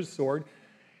two-edged sword,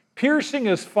 piercing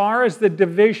as far as the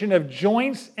division of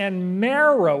joints and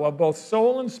marrow of both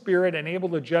soul and spirit, and able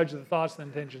to judge the thoughts and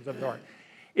intentions of the heart.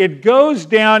 It goes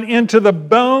down into the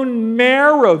bone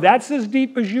marrow. That's as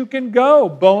deep as you can go,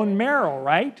 bone marrow,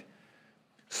 right?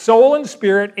 Soul and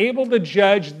spirit, able to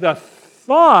judge the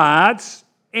thoughts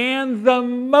and the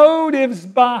motives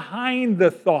behind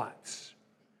the thoughts.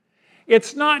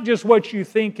 It's not just what you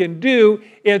think and do,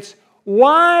 it's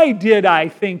why did I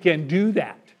think and do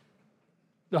that?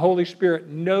 The Holy Spirit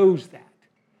knows that.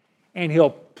 And He'll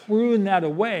prune that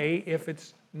away if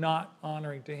it's not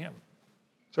honoring to Him.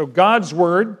 So God's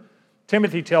Word,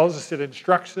 Timothy tells us, it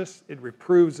instructs us, it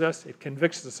reproves us, it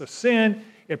convicts us of sin,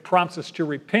 it prompts us to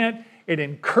repent, it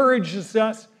encourages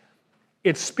us,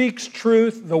 it speaks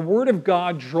truth. The Word of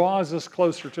God draws us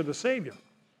closer to the Savior.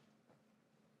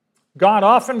 God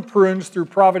often prunes through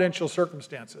providential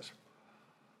circumstances.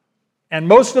 And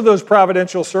most of those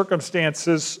providential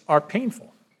circumstances are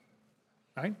painful,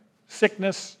 right?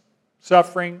 Sickness,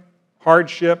 suffering,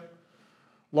 hardship,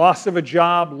 loss of a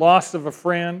job, loss of a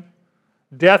friend,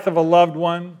 death of a loved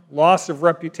one, loss of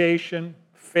reputation,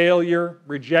 failure,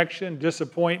 rejection,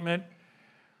 disappointment,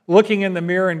 looking in the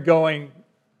mirror and going,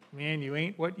 man, you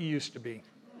ain't what you used to be.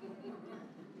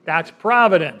 That's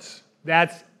providence.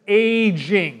 That's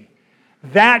aging.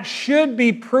 That should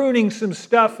be pruning some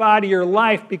stuff out of your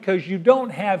life because you don't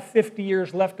have 50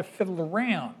 years left to fiddle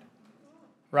around,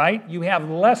 right? You have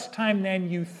less time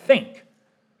than you think.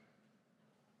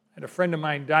 I had a friend of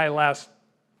mine die last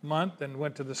month and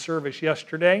went to the service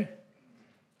yesterday.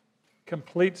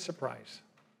 Complete surprise.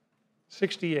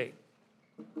 68.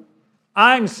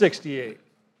 I'm 68.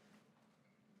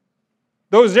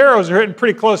 Those arrows are hitting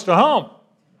pretty close to home.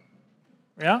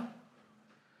 Yeah?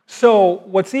 So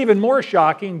what's even more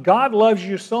shocking, God loves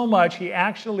you so much, He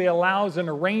actually allows and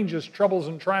arranges troubles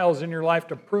and trials in your life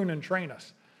to prune and train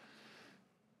us.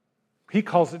 He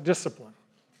calls it discipline.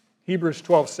 Hebrews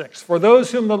 12:6. For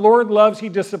those whom the Lord loves, He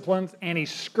disciplines, and He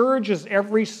scourges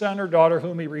every son or daughter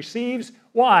whom He receives.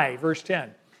 Why? Verse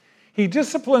 10. He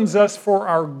disciplines us for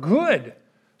our good,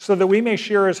 so that we may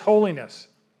share His holiness.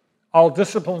 All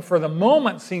discipline for the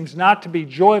moment seems not to be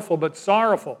joyful, but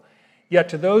sorrowful. Yet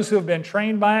to those who have been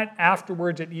trained by it,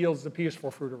 afterwards it yields the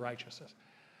peaceful fruit of righteousness.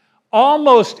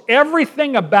 Almost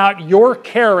everything about your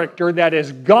character that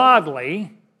is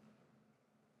godly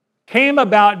came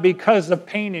about because of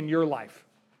pain in your life.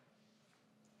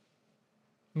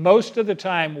 Most of the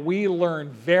time, we learn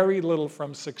very little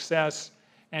from success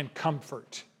and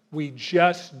comfort. We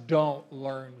just don't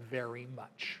learn very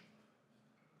much.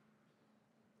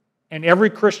 And every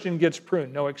Christian gets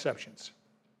pruned, no exceptions.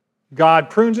 God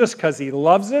prunes us because He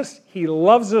loves us. He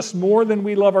loves us more than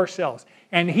we love ourselves.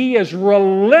 And He is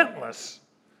relentless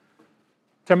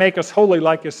to make us holy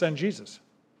like His Son Jesus.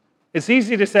 It's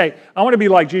easy to say, I want to be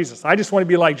like Jesus. I just want to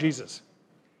be like Jesus.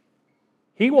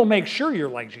 He will make sure you're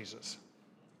like Jesus.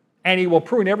 And He will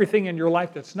prune everything in your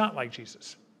life that's not like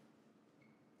Jesus.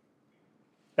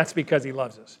 That's because He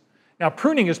loves us. Now,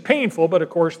 pruning is painful, but of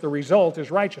course the result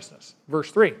is righteousness.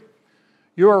 Verse 3.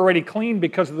 You are already clean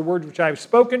because of the word which I have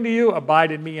spoken to you.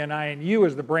 Abide in me and I in you,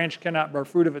 as the branch cannot bear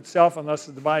fruit of itself unless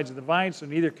it abides in the vine, so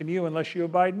neither can you unless you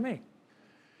abide in me.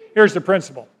 Here's the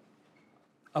principle.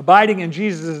 Abiding in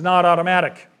Jesus is not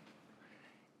automatic.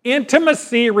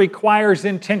 Intimacy requires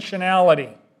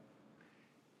intentionality.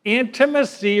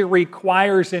 Intimacy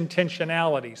requires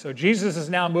intentionality. So Jesus is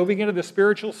now moving into the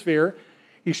spiritual sphere.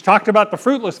 He's talked about the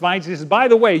fruitless vines. He says, by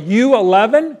the way, you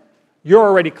 11, you're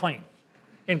already clean.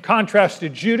 In contrast to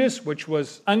Judas, which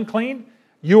was unclean,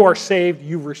 you are saved.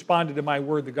 You've responded to my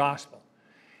word, the gospel.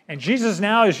 And Jesus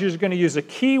now is just going to use a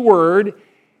key word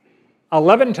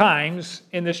 11 times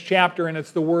in this chapter, and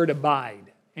it's the word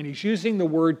abide. And He's using the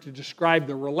word to describe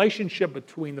the relationship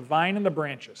between the vine and the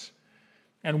branches.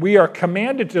 And we are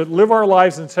commanded to live our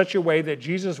lives in such a way that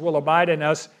Jesus will abide in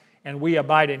us and we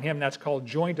abide in Him. That's called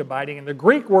joint abiding. And the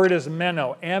Greek word is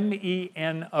meno,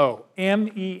 M-E-N-O,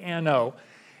 M-E-N-O.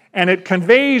 And it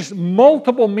conveys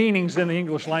multiple meanings in the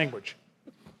English language.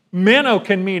 Meno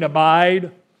can mean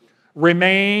abide,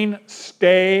 remain,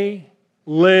 stay,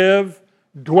 live,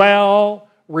 dwell,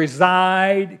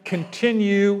 reside,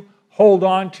 continue, hold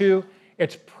on to.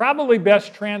 It's probably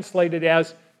best translated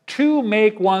as to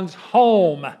make one's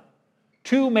home.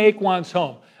 To make one's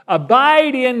home.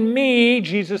 Abide in me,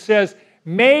 Jesus says,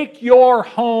 make your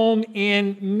home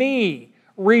in me.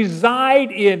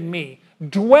 Reside in me.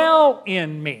 Dwell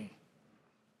in me.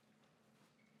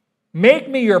 Make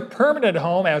me your permanent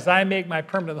home as I make my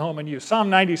permanent home in you. Psalm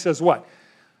 90 says what?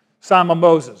 Psalm of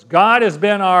Moses. God has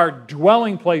been our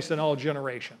dwelling place in all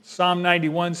generations. Psalm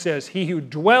 91 says, he who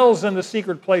dwells in the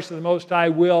secret place of the Most High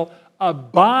will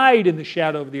abide in the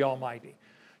shadow of the Almighty.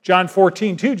 John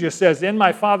 14:2 just says, in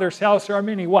my Father's house are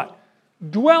many what?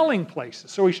 dwelling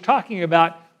places. So he's talking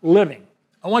about living.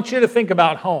 I want you to think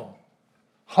about home.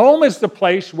 Home is the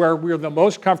place where we're the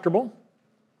most comfortable,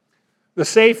 the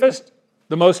safest,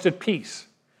 the most at peace.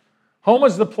 Home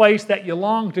is the place that you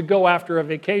long to go after a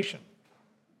vacation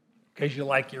because you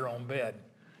like your own bed.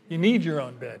 You need your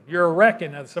own bed. You're a wreck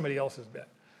in somebody else's bed.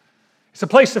 It's a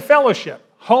place of fellowship.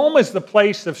 Home is the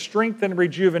place of strength and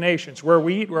rejuvenation. It's where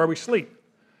we eat, where we sleep.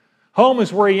 Home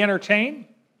is where you entertain.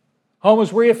 Home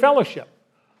is where you fellowship.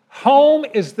 Home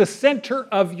is the center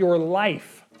of your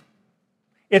life.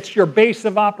 It's your base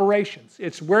of operations.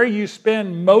 It's where you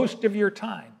spend most of your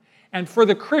time. And for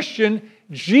the Christian,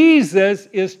 Jesus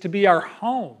is to be our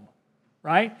home,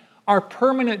 right? Our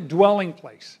permanent dwelling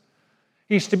place.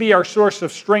 He's to be our source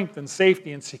of strength and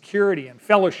safety and security and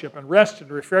fellowship and rest and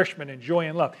refreshment and joy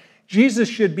and love. Jesus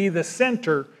should be the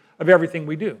center of everything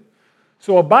we do.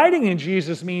 So abiding in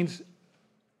Jesus means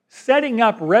setting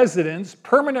up residence,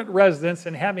 permanent residence,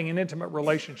 and having an intimate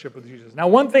relationship with Jesus. Now,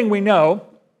 one thing we know,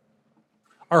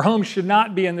 our home should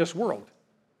not be in this world.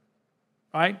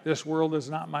 Right? This world is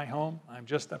not my home. I'm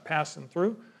just passing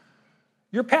through.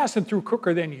 You're passing through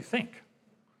quicker than you think.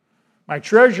 My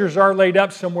treasures are laid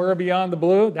up somewhere beyond the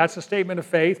blue. That's a statement of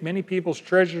faith. Many people's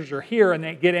treasures are here, and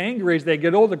they get angry as they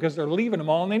get older because they're leaving them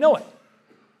all, and they know it.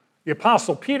 The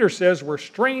Apostle Peter says we're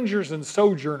strangers and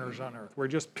sojourners on earth. We're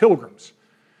just pilgrims.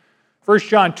 1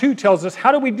 John 2 tells us,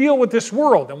 how do we deal with this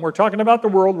world? And we're talking about the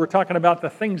world. We're talking about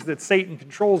the things that Satan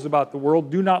controls about the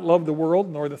world. Do not love the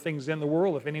world, nor the things in the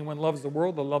world. If anyone loves the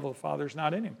world, the love of the Father is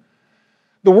not in him.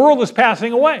 The world is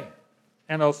passing away,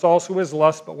 and it's also his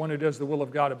lust, but one who does the will of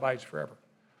God abides forever.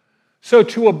 So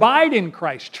to abide in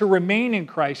Christ, to remain in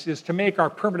Christ, is to make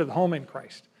our permanent home in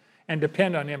Christ and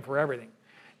depend on him for everything.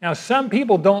 Now, some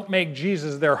people don't make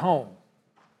Jesus their home.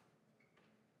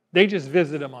 They just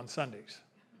visit him on Sundays.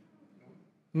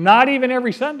 Not even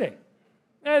every Sunday.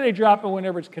 They drop it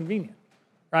whenever it's convenient,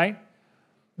 right?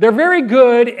 They're very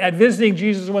good at visiting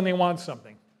Jesus when they want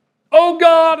something. Oh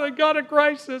God, I got a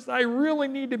crisis. I really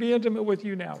need to be intimate with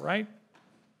you now, right?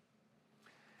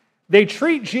 They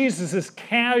treat Jesus as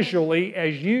casually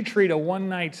as you treat a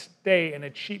one-night stay in a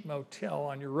cheap motel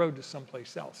on your road to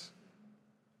someplace else.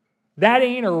 That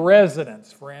ain't a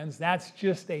residence, friends. That's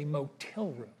just a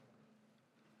motel room.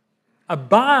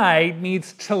 Abide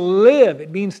means to live.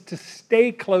 It means to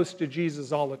stay close to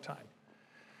Jesus all the time.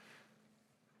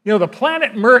 You know, the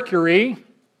planet Mercury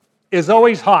is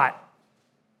always hot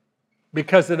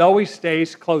because it always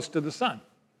stays close to the sun,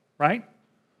 right?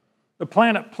 The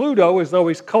planet Pluto is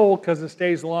always cold because it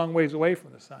stays a long ways away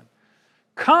from the sun.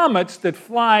 Comets that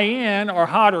fly in are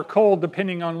hot or cold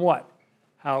depending on what?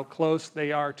 How close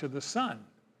they are to the sun.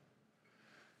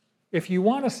 If you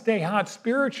want to stay hot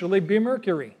spiritually, be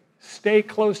Mercury. Stay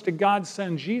close to God's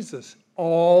Son, Jesus,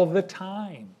 all the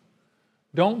time.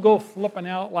 Don't go flipping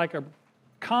out like a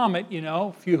comet,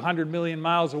 a few 100 million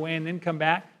miles away and then come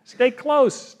back. Stay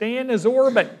close. Stay in his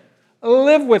orbit.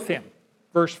 Live with him.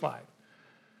 Verse 5.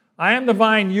 I am the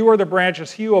vine, you are the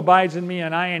branches. He who abides in me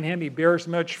and I in him, he bears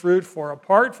much fruit. For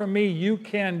apart from me, you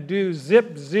can do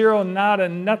zip, zero, nada,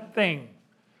 nothing.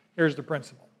 Here's the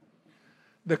principle.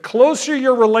 The closer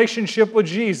your relationship with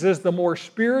Jesus, the more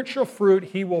spiritual fruit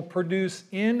he will produce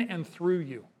in and through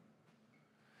you.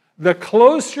 The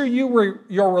closer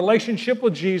your relationship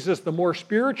with Jesus, the more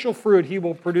spiritual fruit he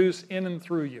will produce in and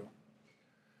through you.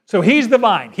 So he's the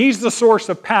vine. He's the source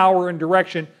of power and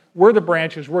direction. We're the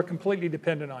branches. We're completely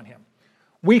dependent on him.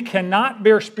 We cannot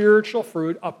bear spiritual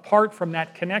fruit apart from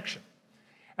that connection.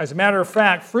 As a matter of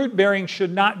fact, fruit bearing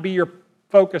should not be your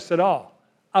focus at all.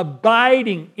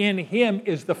 Abiding in him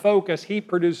is the focus. He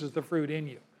produces the fruit in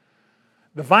you.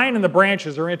 The vine and the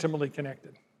branches are intimately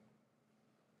connected.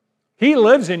 He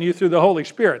lives in you through the Holy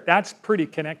Spirit. That's pretty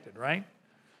connected, right?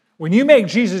 When you make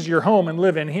Jesus your home and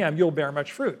live in him, you'll bear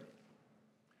much fruit.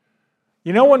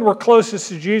 You know when we're closest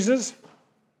to Jesus?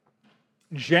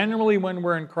 Generally when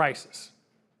we're in crisis.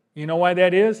 You know why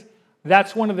that is?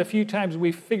 That's one of the few times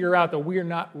we figure out that we're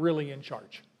not really in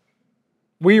charge.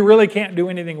 We really can't do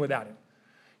anything without him.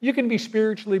 You can be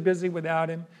spiritually busy without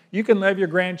him. You can love your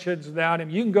grandkids without him.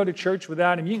 You can go to church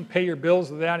without him. You can pay your bills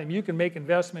without him. You can make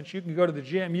investments. You can go to the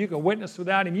gym. You can witness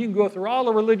without him. You can go through all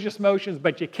the religious motions,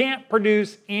 but you can't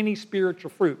produce any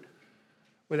spiritual fruit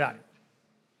without him.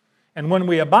 And when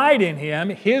we abide in him,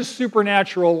 his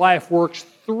supernatural life works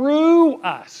through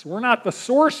us. We're not the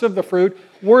source of the fruit.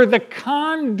 We're the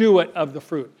conduit of the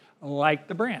fruit, like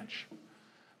the branch.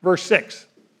 Verse 6.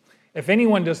 If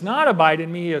anyone does not abide in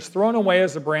me, he is thrown away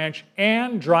as a branch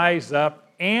and dries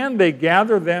up, and they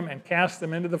gather them and cast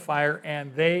them into the fire,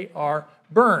 and they are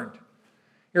burned.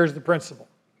 Here's the principle.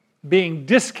 Being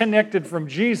disconnected from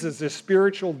Jesus is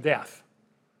spiritual death.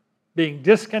 Being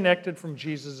disconnected from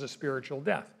Jesus is spiritual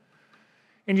death.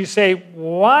 And you say,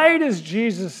 why does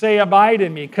Jesus say abide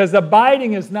in me? Because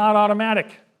abiding is not automatic.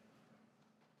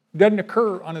 It doesn't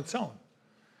occur on its own.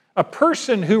 A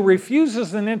person who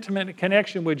refuses an intimate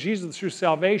connection with Jesus through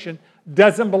salvation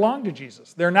doesn't belong to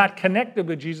Jesus. They're not connected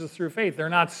with Jesus through faith. They're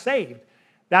not saved.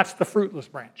 That's the fruitless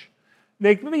branch.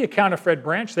 They can be a counterfeit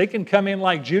branch. They can come in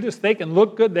like Judas. They can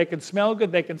look good. They can smell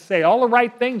good. They can say all the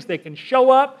right things. They can show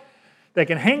up. They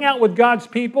can hang out with God's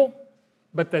people.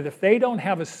 But that if they don't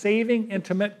have a saving,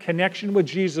 intimate connection with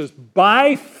Jesus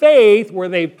by faith, where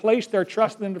they've placed their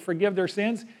trust in Him to forgive their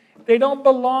sins, they don't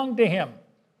belong to Him.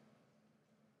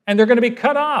 And they're going to be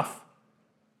cut off.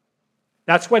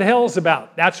 That's what hell's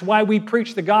about. That's why we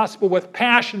preach the gospel with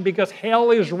passion, because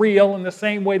hell is real in the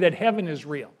same way that heaven is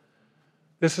real.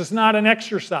 This is not an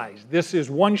exercise. This is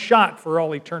one shot for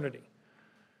all eternity.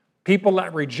 People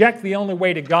that reject the only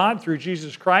way to God through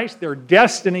Jesus Christ, their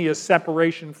destiny is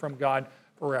separation from God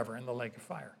forever in the lake of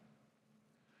fire.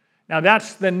 Now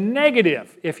that's the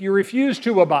negative if you refuse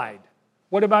to abide.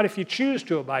 What about if you choose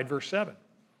to abide? Verse 7.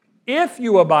 If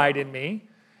you abide in me,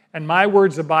 and my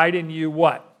words abide in you,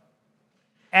 what?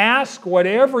 Ask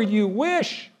whatever you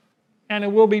wish, and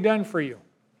it will be done for you.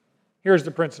 Here's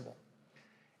the principle.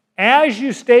 As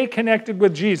you stay connected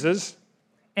with Jesus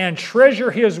and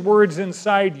treasure His words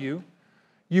inside you,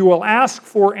 you will ask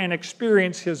for and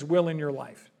experience His will in your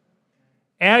life.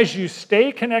 As you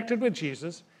stay connected with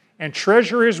Jesus and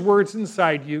treasure His words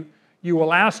inside you, you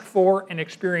will ask for and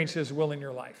experience His will in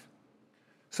your life.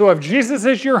 So if Jesus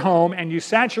is your home and you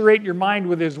saturate your mind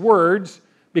with His words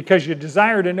because you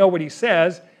desire to know what He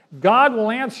says, God will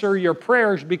answer your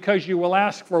prayers because you will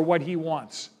ask for what He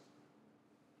wants.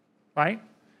 Right?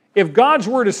 If God's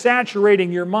Word is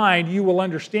saturating your mind, you will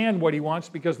understand what He wants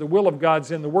because the will of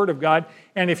God's in the Word of God.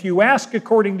 And if you ask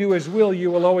according to His will,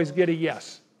 you will always get a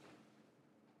yes.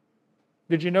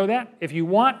 Did you know that? If you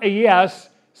want a yes,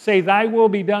 say, thy will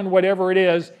be done, whatever it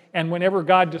is, and whenever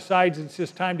God decides it's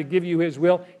His time to give you His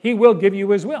will, He will give you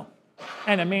His will.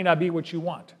 And it may not be what you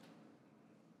want.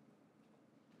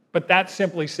 But that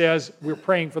simply says we're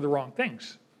praying for the wrong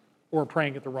things, or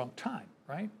praying at the wrong time,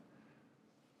 right?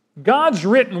 God's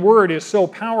written word is so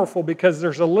powerful because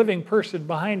there's a living person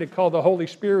behind it called the Holy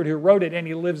Spirit who wrote it, and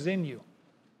He lives in you.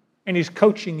 And He's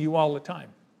coaching you all the time.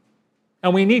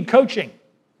 And we need coaching.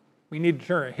 We need to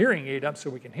turn a hearing aid up so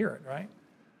we can hear it, right?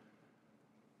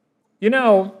 You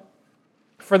know,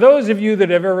 for those of you that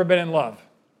have ever been in love,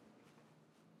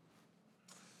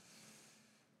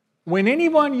 when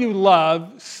anyone you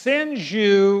love sends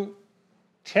you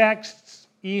texts,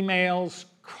 emails,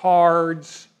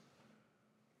 cards,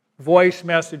 voice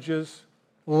messages,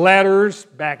 letters.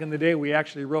 Back in the day, we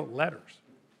actually wrote letters.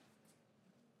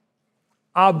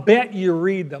 I'll bet you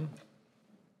read them,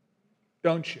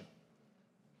 don't you?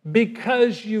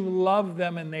 Because you love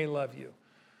them and they love you.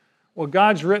 Well,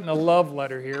 God's written a love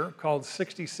letter here called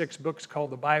 66 books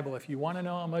called the Bible. If you want to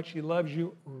know how much He loves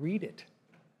you, read it.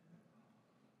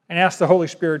 And ask the Holy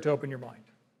Spirit to open your mind.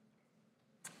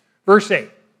 Verse 8.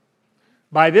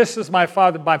 By this is my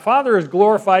Father is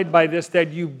glorified by this,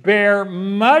 that you bear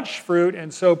much fruit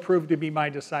and so prove to be my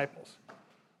disciples.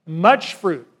 Much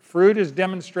fruit. Fruit is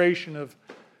demonstration of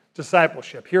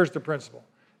discipleship. Here's the principle.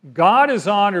 God is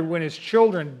honored when His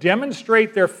children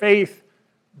demonstrate their faith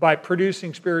by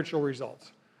producing spiritual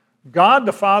results. God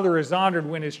the Father is honored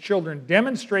when His children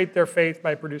demonstrate their faith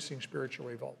by producing spiritual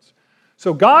results.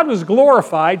 So God was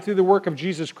glorified through the work of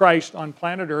Jesus Christ on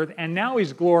planet Earth, and now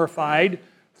He's glorified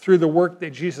through the work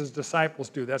that Jesus' disciples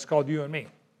do. That's called you and me.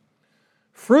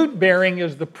 Fruit bearing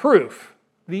is the proof,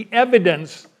 the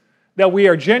evidence that we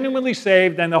are genuinely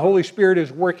saved and the Holy Spirit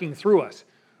is working through us.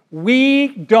 We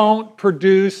don't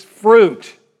produce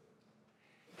fruit.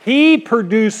 He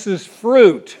produces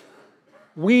fruit.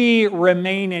 We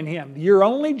remain in Him. Your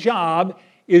only job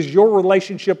is your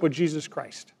relationship with Jesus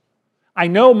Christ. I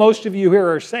know most of you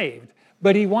here are saved,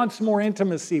 but He wants more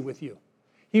intimacy with you.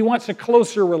 He wants a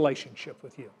closer relationship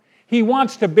with you. He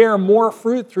wants to bear more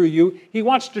fruit through you. He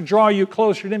wants to draw you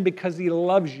closer to Him because He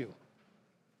loves you.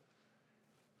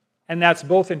 And that's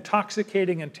both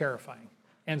intoxicating and terrifying.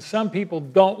 And some people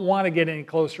don't want to get any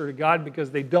closer to God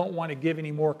because they don't want to give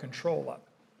any more control up.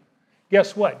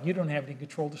 Guess what? You don't have any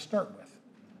control to start with.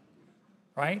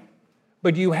 Right?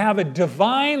 But you have a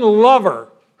divine lover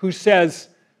who says,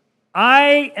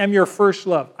 I am your first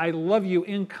love. I love you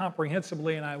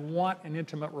incomprehensibly, and I want an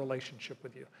intimate relationship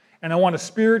with you. And I want to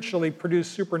spiritually produce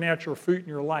supernatural fruit in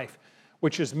your life,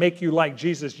 which is make you like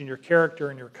Jesus in your character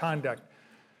and your conduct.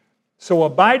 So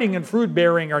abiding and fruit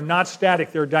bearing are not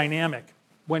static, they're dynamic.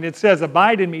 When it says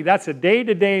abide in me, that's a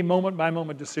day-to-day,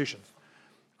 moment-by-moment decision.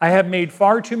 I have made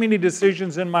far too many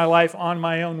decisions in my life on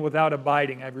my own without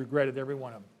abiding. I've regretted every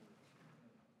one of them.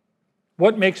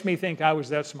 What makes me think I was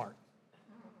that smart?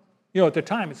 At the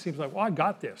time, it seems like, well, I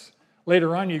got this.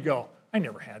 Later on, you go, I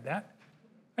never had that.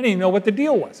 I didn't even know what the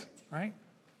deal was, right?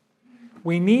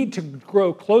 We need to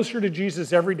grow closer to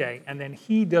Jesus every day, and then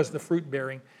He does the fruit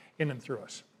bearing in and through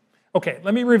us. Okay,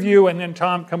 let me review, and then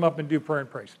Tom, come up and do prayer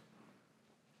and praise.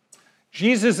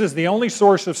 Jesus is the only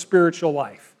source of spiritual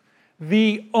life.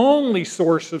 The only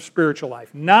source of spiritual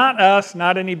life. Not us,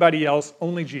 not anybody else,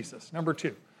 only Jesus. Number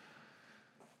 2,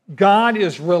 God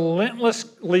is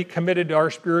relentlessly committed to our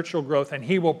spiritual growth, and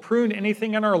He will prune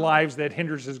anything in our lives that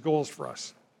hinders His goals for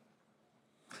us.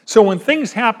 So when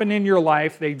things happen in your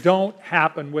life, they don't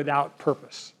happen without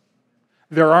purpose.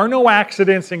 There are no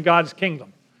accidents in God's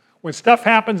kingdom. When stuff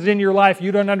happens in your life,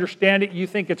 you don't understand it, you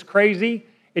think it's crazy,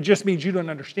 it just means you don't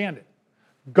understand it.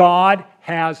 God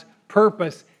has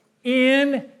purpose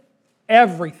in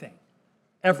everything.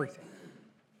 Everything.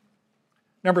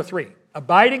 Number 3,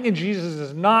 abiding in Jesus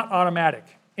is not automatic.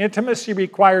 Intimacy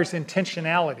requires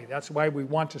intentionality. That's why we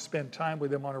want to spend time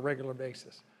with Him on a regular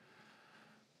basis.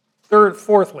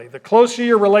 Fourthly, the closer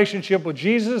your relationship with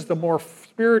Jesus, the more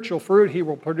spiritual fruit He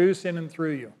will produce in and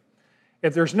through you.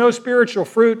 If there's no spiritual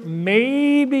fruit,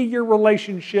 maybe your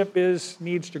relationship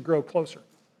needs to grow closer.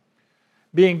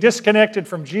 Being disconnected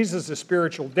from Jesus is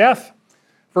spiritual death.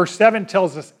 Verse 7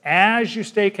 tells us, as you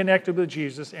stay connected with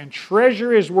Jesus and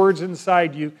treasure His words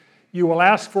inside you, you will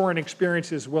ask for and experience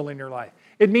His will in your life.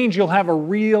 It means you'll have a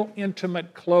real,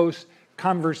 intimate, close,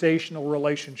 conversational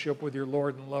relationship with your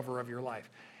Lord and lover of your life.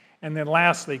 And then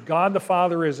lastly, God the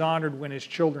Father is honored when His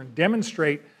children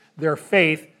demonstrate their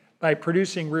faith by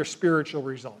producing real spiritual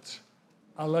results.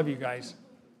 I love you guys.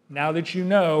 Now that you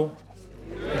know,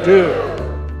 do.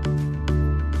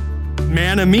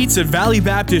 Manna meets at Valley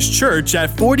Baptist Church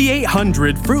at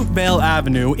 4800 Fruitvale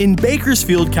Avenue in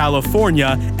Bakersfield,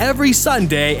 California, every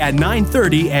Sunday at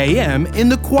 9:30 a.m. in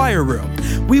the choir room.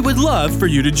 We would love for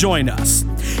you to join us.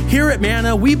 Here at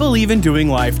Manna, we believe in doing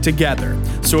life together.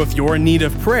 So if you're in need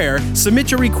of prayer,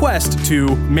 submit your request to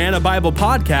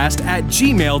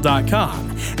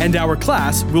mannabiblepodcast@gmail.com, and our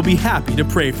class will be happy to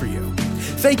pray for you.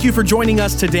 Thank you for joining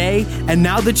us today, and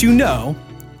now that you know,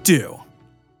 do.